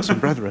here. Got some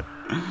brethren.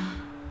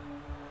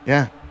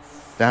 Yeah.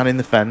 Down in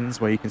the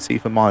fens where you can see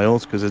for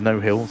miles because there's no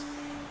hills.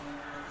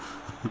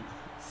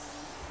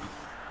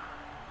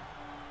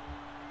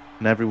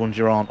 And everyone's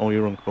your aunt or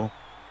your uncle.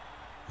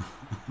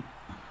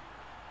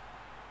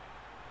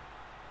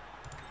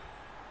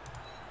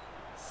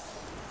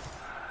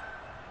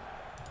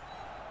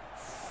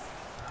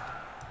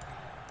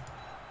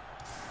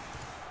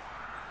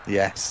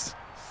 Yes,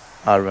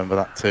 I remember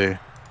that too.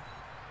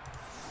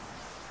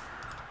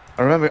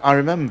 I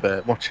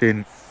remember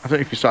watching. I don't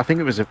know if you saw. I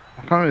think it was I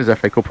can't remember if it was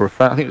FA Cup or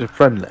I think it was a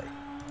friendly,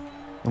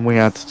 and we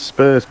had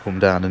Spurs come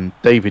down, and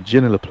David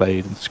Ginola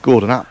played and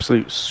scored an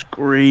absolute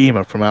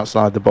screamer from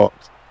outside the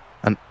box,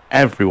 and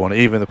everyone,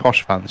 even the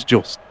posh fans,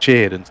 just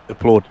cheered and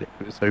applauded it.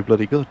 It was so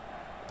bloody good.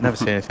 Never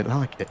seen anything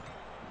like it.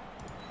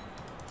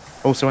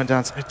 Also went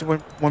down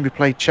to when we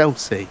played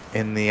Chelsea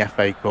in the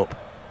FA Cup.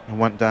 And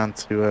went down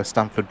to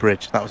Stamford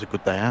Bridge. That was a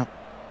good day out.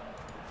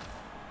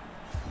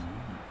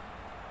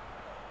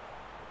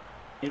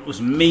 It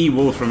was me,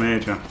 Wolf from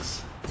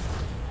Ajax.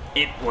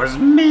 It was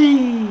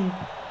me.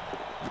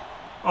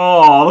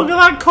 Oh, look at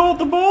that! Caught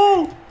the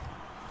ball.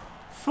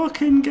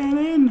 Fucking get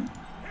in.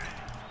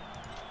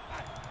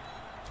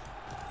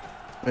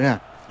 Yeah.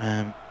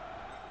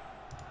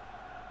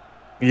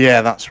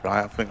 Yeah, that's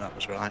right. I think that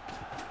was right.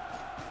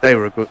 They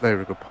were a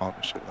good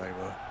partnership. They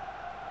were.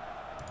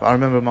 But I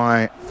remember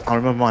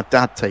my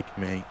dad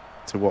taking me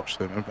to watch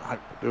them.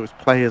 There was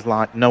players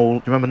like Noel.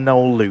 Do you remember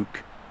Noel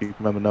Luke? Do you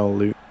remember Noel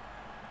Luke?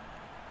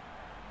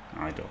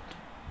 I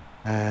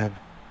don't.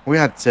 We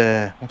had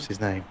what's his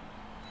name?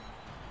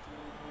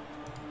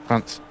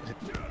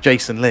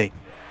 Jason Lee.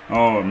 Oh,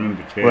 I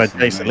remember Jason. Well,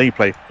 Jason Lee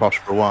played for Posh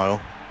for a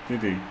while.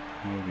 Did he?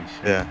 Holy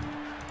shit. Yeah.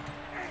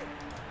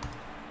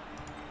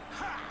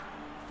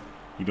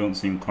 You don't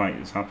seem quite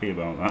as happy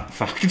about that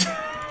fact.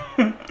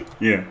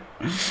 Yeah.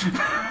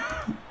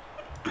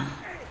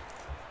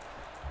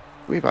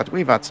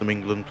 We've had some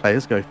England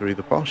players go through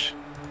the Posh.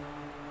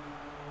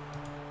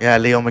 Yeah,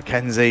 Leon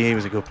McKenzie, he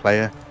was a good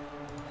player.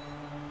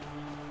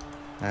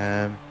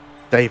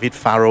 David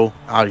Farrell,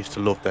 I used to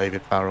love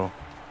David Farrell.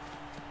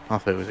 I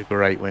thought he was a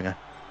great winger.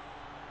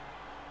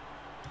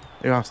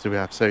 Who else do we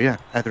have? So yeah,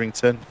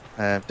 Etherington.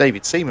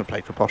 David Seaman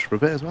played for Posh for a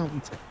bit as well,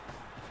 didn't he?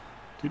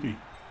 Did he?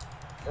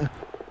 Yeah.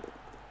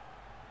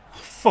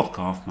 Fuck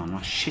off, man.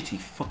 My shitty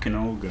fucking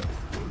Olga.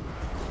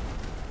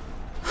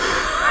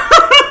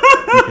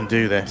 You can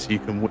do this. You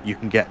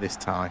can get this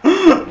tie.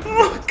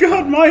 Oh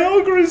god, my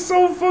Ogre is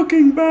so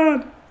fucking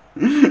bad.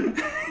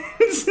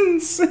 It's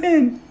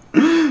insane.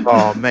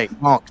 Oh mate,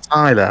 Mark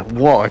Tyler,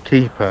 what a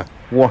keeper!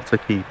 What a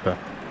keeper!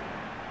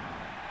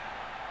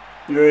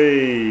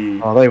 Hey.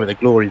 Oh, they were the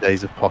glory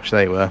days of Posh.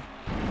 They were.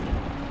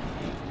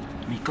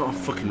 He got a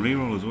fucking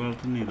reroll as well,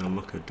 didn't he? The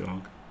lucker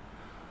dog.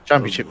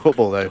 Championship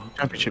football though.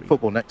 Championship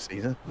football next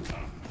season.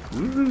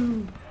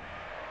 Woo.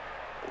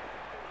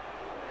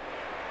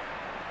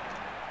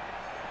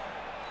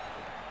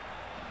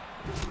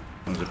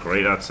 That was a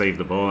great. I'd save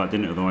the ball. I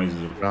didn't. Otherwise,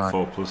 it's a Right.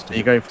 4+2. Are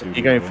you going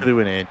for the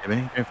win here,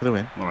 Jimmy? Going for the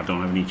win? Well, I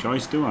don't have any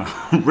choice, do I?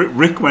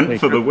 Rick went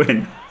for the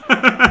win. You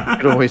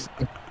could always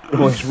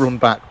run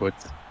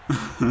backwards.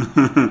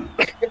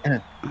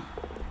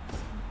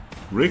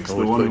 Rick's the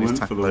Always one who put his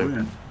went for the tackle over.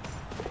 win.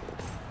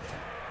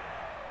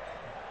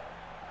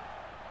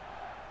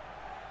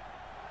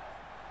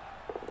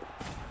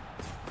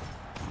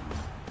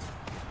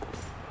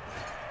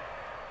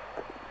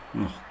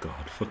 Oh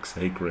God, fuck's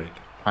sake, Rick.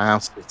 Power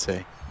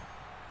City.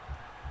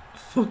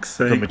 Fuck's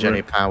sake, Come with Jenny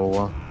Rick. Power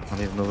one. I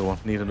need another one.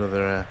 Need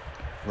another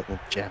little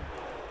gem.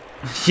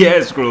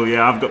 Yeah, Scroll,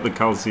 yeah, I've got the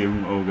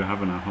calcium ogre,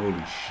 haven't I?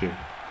 Holy shit.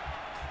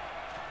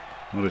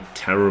 What a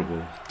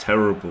terrible,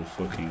 terrible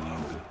fucking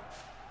ogre.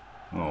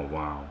 Oh,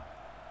 wow.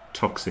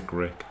 Toxic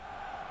Rick.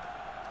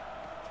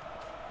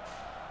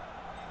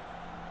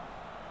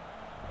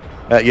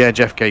 Yeah,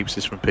 Jeff Gapes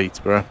is from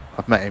Peterborough.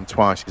 I've met him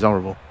twice. He's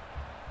horrible.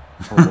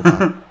 Horrible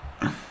man.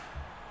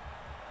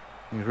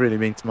 He's really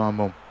mean to my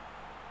mum.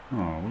 Oh,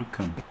 what a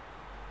cunt.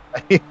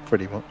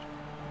 Pretty much.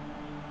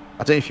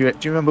 I don't know if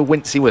do you remember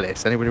Wincy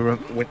Willis? Anybody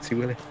remember Wincy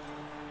Willis?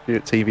 She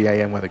at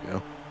TVAM Weather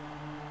Girl.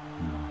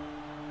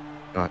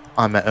 No. Right.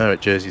 I met her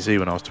at Jersey Zoo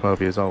when I was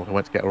 12 years old. I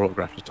went to get her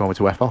autograph. She told me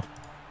to F off.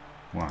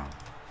 Wow.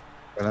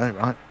 I know,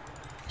 right?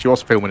 She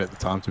was filming at the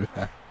time, to be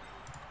fair.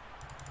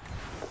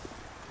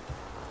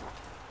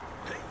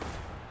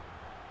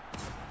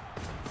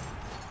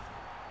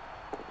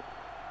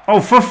 Oh,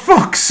 for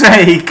fuck's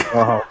sake!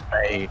 Oh,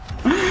 mate.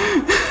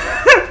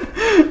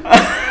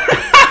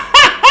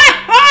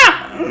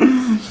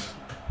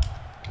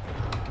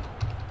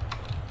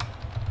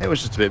 It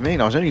was just a bit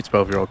mean. I was only a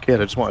 12-year-old kid.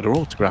 I just wanted her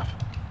autograph.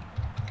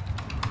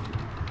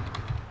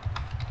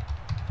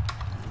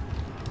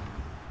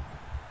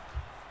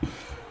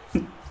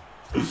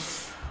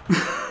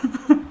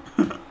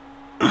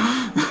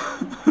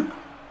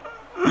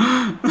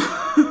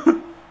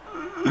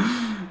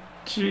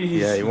 Jeez.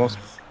 Yeah, he was.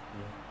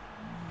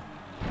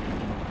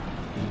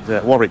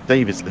 Warwick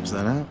Davis lives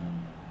there now.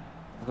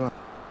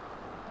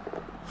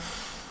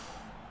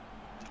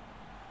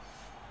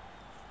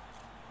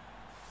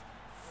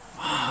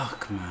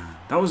 Fuck, man.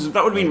 That would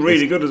have been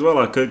really good as well.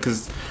 I could,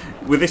 because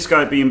with this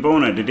guy being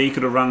boneheaded, he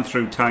could have ran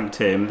through tag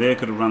team. They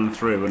could have ran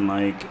through, and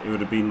like it would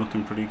have been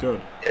looking pretty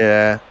good.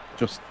 Yeah,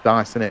 just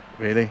dice, innit,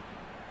 really.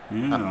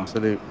 Yeah.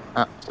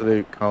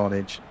 Absolute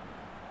carnage.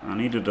 I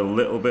needed a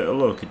little bit of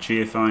luck, a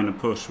cheer fine, a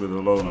push with a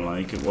loner.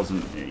 Like it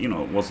wasn't, you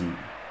know, it wasn't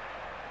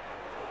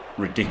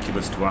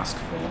ridiculous to ask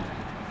for,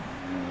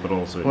 but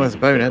also. Well, there's a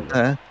bonehead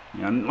there.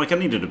 Yeah, and like I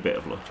needed a bit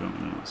of luck. Do you know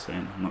what I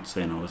mean? I'm not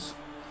saying I was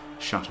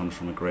shot on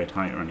from a great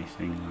height or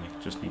anything. Like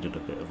just needed a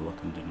bit of luck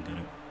and didn't get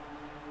it.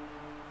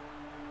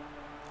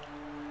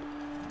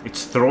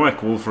 It's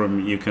Throweck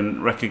Wolfram. You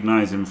can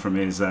recognise him from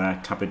his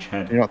cabbage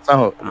head. You're not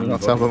tell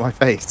by my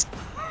face.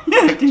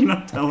 Yeah, can you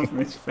not tell from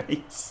his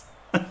face?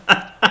 I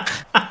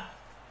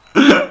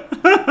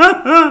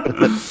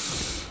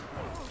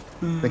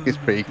think it's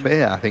pretty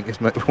clear. I think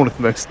it's one of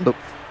the most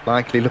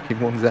likely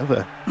looking ones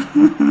ever.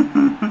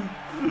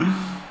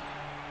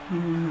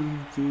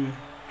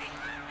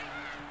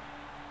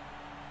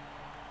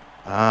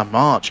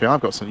 March. Yeah,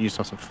 I've got used to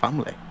have some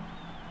family.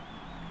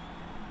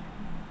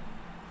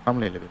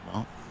 Family living,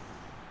 March.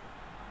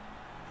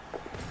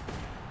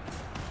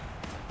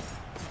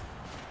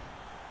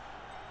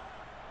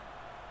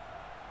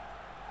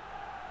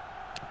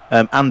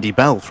 Andy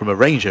Bell from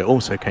Erasure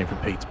also came from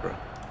Peterborough.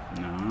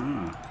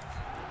 No.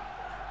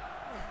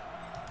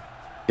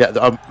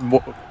 Yeah,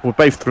 we're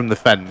both from the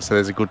Fen, so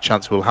there's a good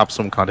chance we'll have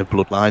some kind of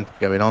bloodline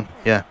going on.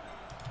 Yeah,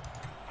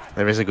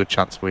 there is a good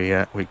chance we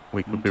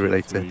could be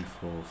related. 3,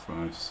 4,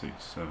 5,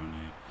 6, 7,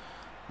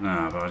 8.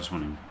 Nah, but I just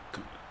want him.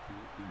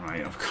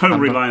 Right, I've got to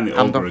rely on the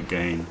Ogre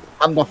again.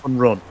 Hand off and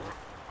run.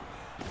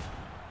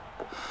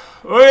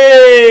 Whee!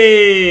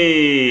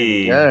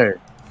 No,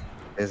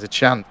 there's a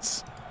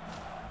chance.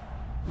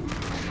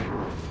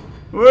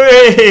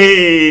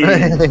 Whee!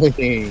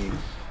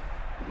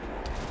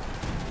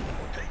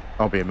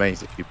 I'll be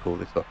amazed if you pull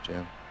this off,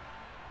 Jim.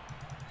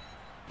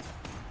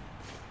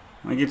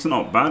 Like it's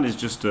not bad. It's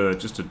just a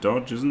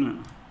dodge, isn't it?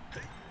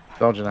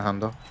 Dodge and a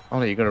handoff. Oh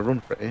no, you're going to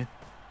run for it here.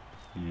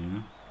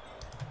 Yeah.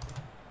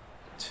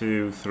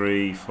 2,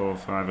 3, 4,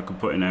 5. I could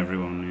put in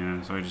everyone.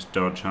 Yeah. So I just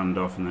dodge,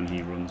 handoff, and then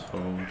he runs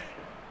forward.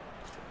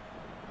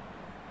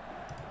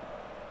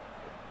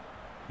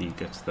 He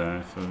gets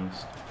there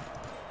first.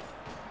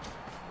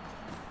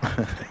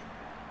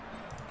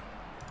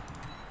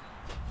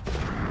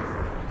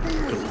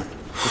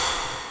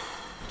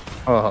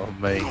 Oh,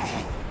 mate.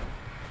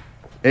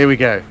 Here we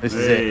go. This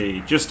is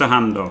it. Just a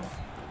handoff.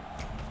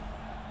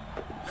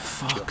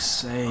 Fuck's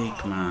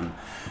sake, man.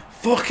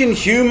 Fucking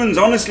humans,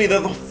 honestly, they're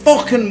the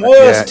fucking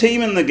worst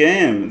team in the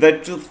game.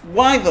 They're just,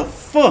 why the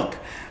fuck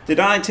did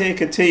I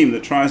take a team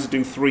that tries to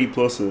do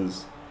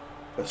 3+?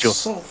 They're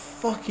just so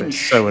fucking it's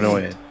shit. so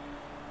annoying.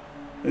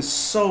 It's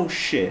so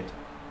shit.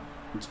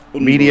 It's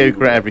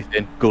mediocre at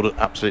everything, good at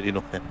absolutely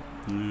nothing.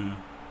 Yeah.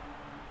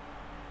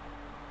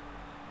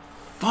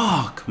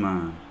 Fuck,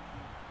 man.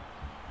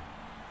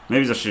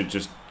 Maybe I should have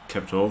just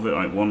kept all of it,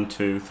 like 1,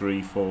 2,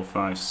 3, 4,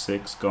 5,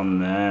 6, gone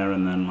there,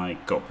 and then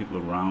like got people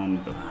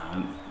around. But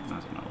I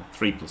don't know.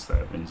 3+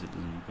 there wins it,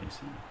 doesn't it?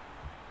 Basically.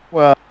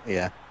 Well,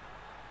 yeah.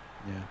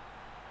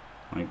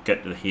 Like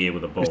get to here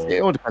with a ball. It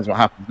all depends what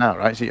happens now,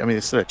 right? So, I mean,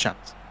 there's still a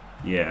chance.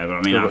 Yeah, but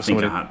I mean, I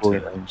think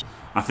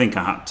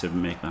I had to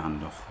make the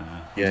handoff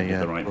there. Yeah.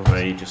 The right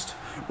play, just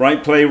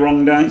right play,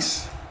 wrong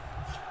dice.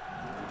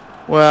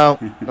 Well,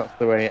 that's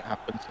the way it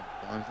happens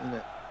sometimes, isn't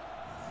it?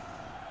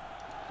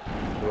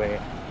 The way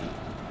it...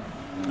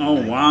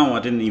 Oh wow!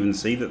 I didn't even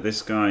see that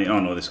this guy. Oh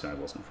no, this guy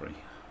wasn't free.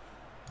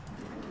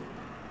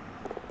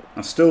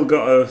 I've still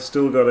got a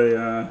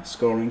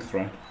scoring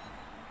threat.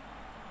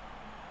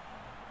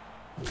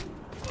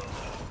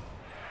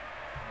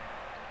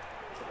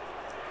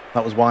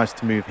 That was wise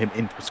to move him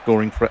into a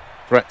scoring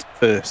threat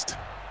first.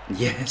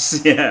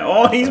 Yes, yeah.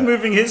 Oh, he's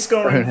moving his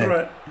scoring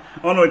threat.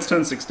 Oh no, it's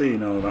turn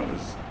 16. Oh, that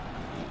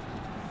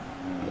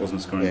wasn't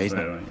a scoring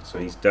threat, right? So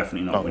he's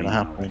definitely not winning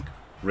now.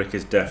 Rick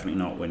is definitely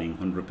not winning.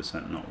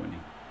 100% not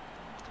winning.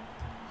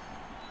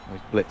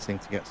 He's blitzing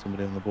to get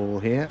somebody on the ball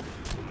here.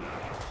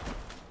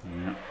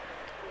 Yeah.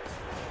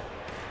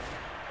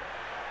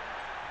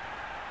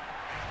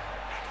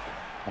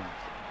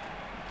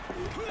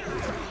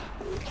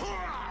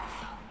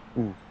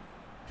 Ooh.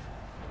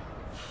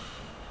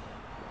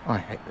 I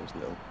hate those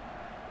little...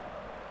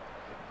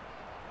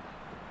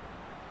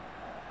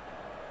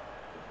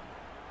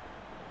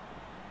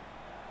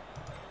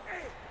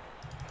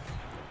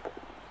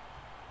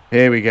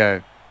 Here we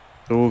go.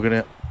 It's all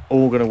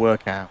gonna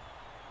work out.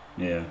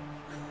 Yeah.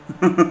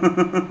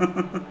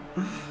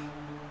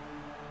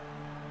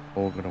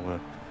 All gonna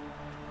work.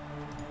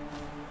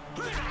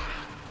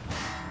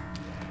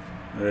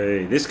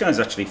 Hey, this guy's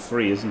actually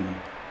free, isn't he?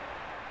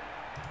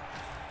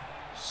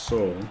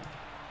 So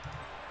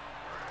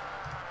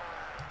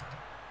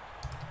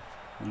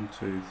 1,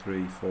 2,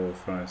 3, 4,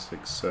 5,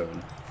 6,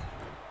 7.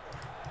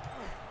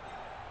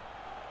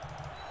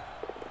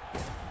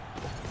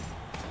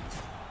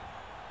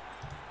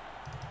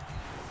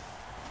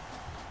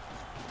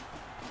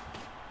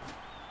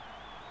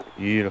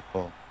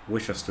 Beautiful.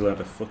 Wish I still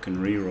had a fucking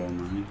reroll,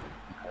 man.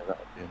 Oh, that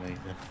would be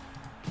amazing.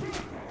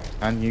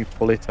 Can you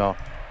pull it off?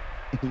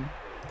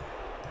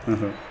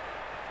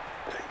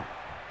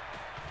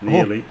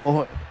 Nearly.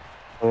 Oh,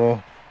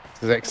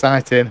 this is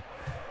exciting.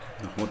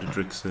 What did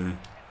Rick say?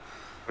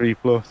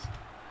 3+.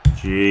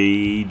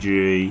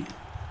 GG.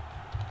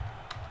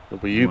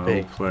 WP.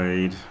 Well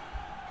played.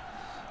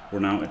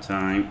 Run out of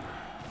time.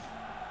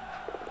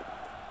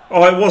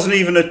 Oh, it wasn't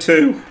even a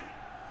 2.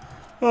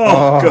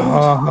 Oh,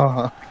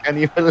 God. Can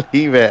you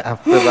believe it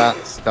after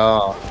that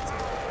start?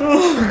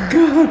 Oh,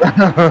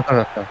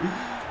 God.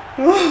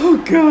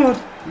 Oh, God.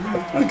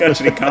 I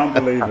actually can't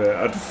believe it.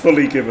 I'd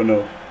fully given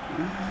up.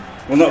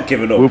 Well, not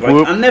given up. Whoop, Like,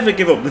 whoop. I never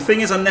give up. The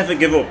thing is, I never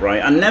give up,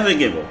 right? I never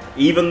give up.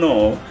 Even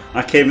though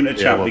I came into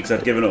chat well, because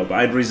I'd given up.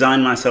 I'd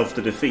resigned myself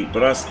to defeat.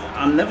 But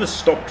I never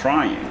stopped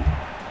trying.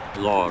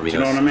 Glorious. Do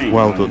you know what I mean?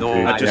 Well done, No,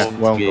 dude. I just-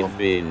 won't well give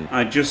done. in.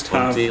 I just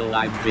have... Until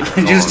I'm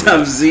I just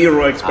have zero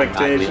And I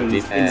expectations will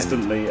defend.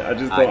 instantly. I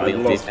just I thought I'd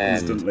will lost defend.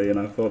 instantly, and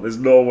I thought there's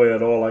no way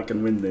at all I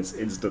can win this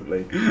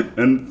instantly.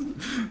 And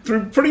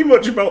through pretty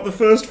much about the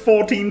first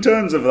 14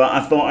 turns of that,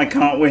 I thought I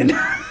can't win.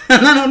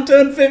 And then on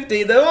turn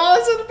 50,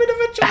 there's a bit of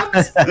a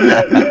chance.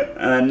 And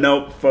then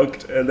nope,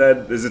 fucked. And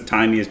then there's a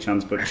tiniest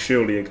chance, but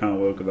surely it can't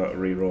work without a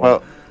reroll.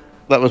 Well,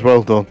 that was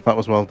well done. That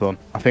was well done.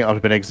 I think I'd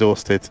have been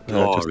exhausted just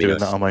doing Glorious.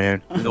 that on my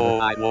own. No,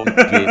 I won't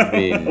give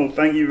in. Oh,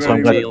 thank you So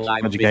I'm very glad, much.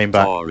 I'm glad you came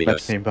back. Glad you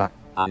victorious. came back.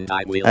 And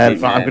I will Right,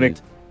 defend. I'm going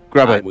to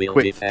grab I a will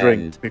quick defend.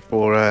 drink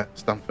before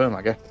stand firm,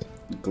 I guess.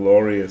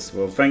 Glorious.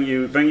 Well, thank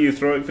you,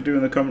 Throweck, for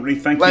doing the commentary.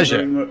 Thank you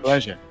very much.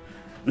 Pleasure.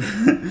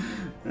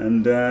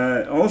 And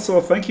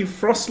also, thank you,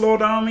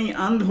 Frostlord Army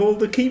and Hold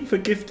the Keep, for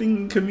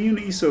gifting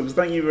community subs.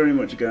 Thank you very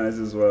much, guys,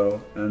 as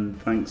well.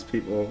 And thanks,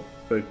 people,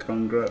 for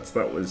congrats.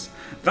 That was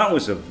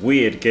a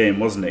weird game,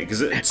 wasn't it?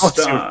 Because at It was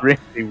a start,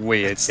 really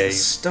weird at the game.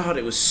 start,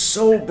 it was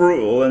so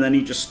brutal, and then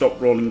he just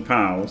stopped rolling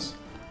pals.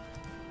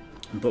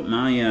 But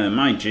my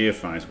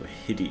GFIs were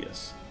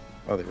hideous.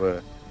 Oh, they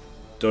were.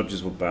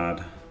 Dodges were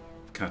bad.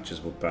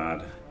 Catches were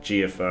bad.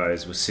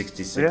 GFIs were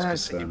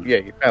 66%. Yeah,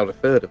 you failed a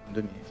third of them,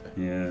 didn't you? So.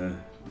 Yeah,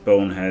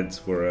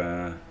 boneheads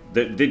were.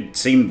 They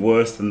seemed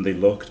worse than they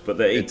looked, but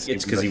it's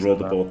because he rolled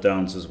the both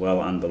downs as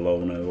well and the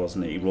loner,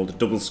 wasn't it? He rolled a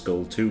double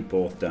skull, 2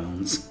 both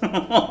downs.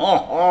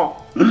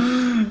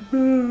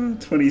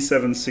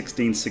 27,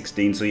 16,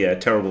 16. So yeah,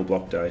 terrible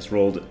block dice.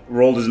 Rolled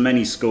as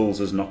many skulls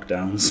as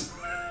knockdowns.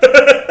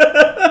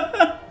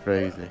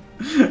 Crazy.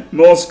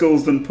 More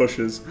skulls than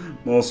pushes.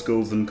 More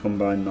skulls than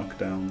combined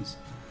knockdowns.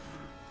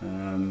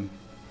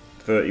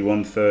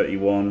 31,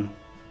 31.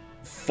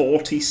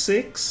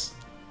 46?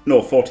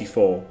 No,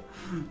 44.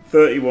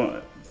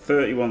 31,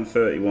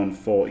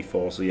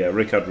 44. So yeah,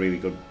 Rick had really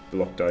good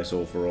block dice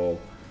overall.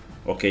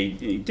 Okay,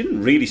 he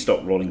didn't really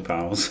stop rolling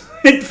powers.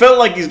 It felt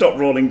like he stopped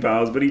rolling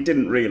powers, but he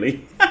didn't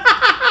really.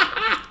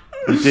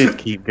 He did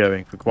keep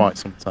going for quite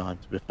some time,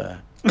 to be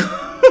fair.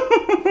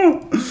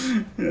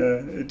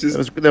 Yeah, it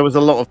just... There was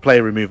a lot of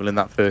player removal in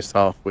that first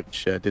half,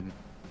 which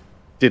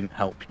didn't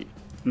help you.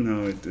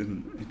 No, it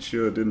didn't. It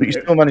sure didn't. But you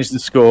still managed to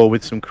score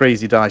with some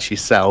crazy dice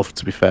yourself,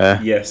 to be fair.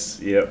 Yes,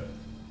 yep,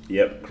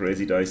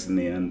 crazy dice in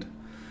the end.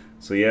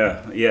 So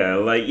yeah,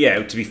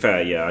 to be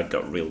fair, yeah, I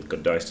got real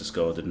good dice to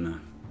score, didn't I?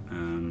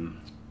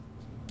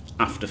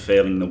 After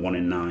failing the 1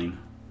 in 9,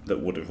 that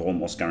would have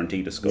almost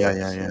guaranteed a score.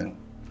 Yeah.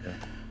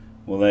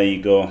 Well, there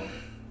you go.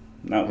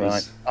 That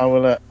Right.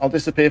 was... I'll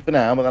disappear for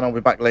now, but then I'll be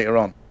back later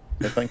on.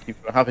 So thank you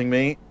for having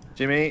me,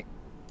 Jimmy,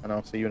 and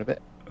I'll see you in a bit.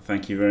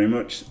 Thank you very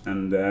much,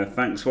 and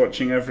thanks for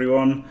watching,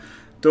 everyone.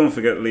 Don't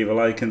forget to leave a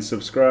like and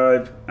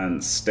subscribe,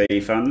 and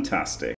stay fantastic.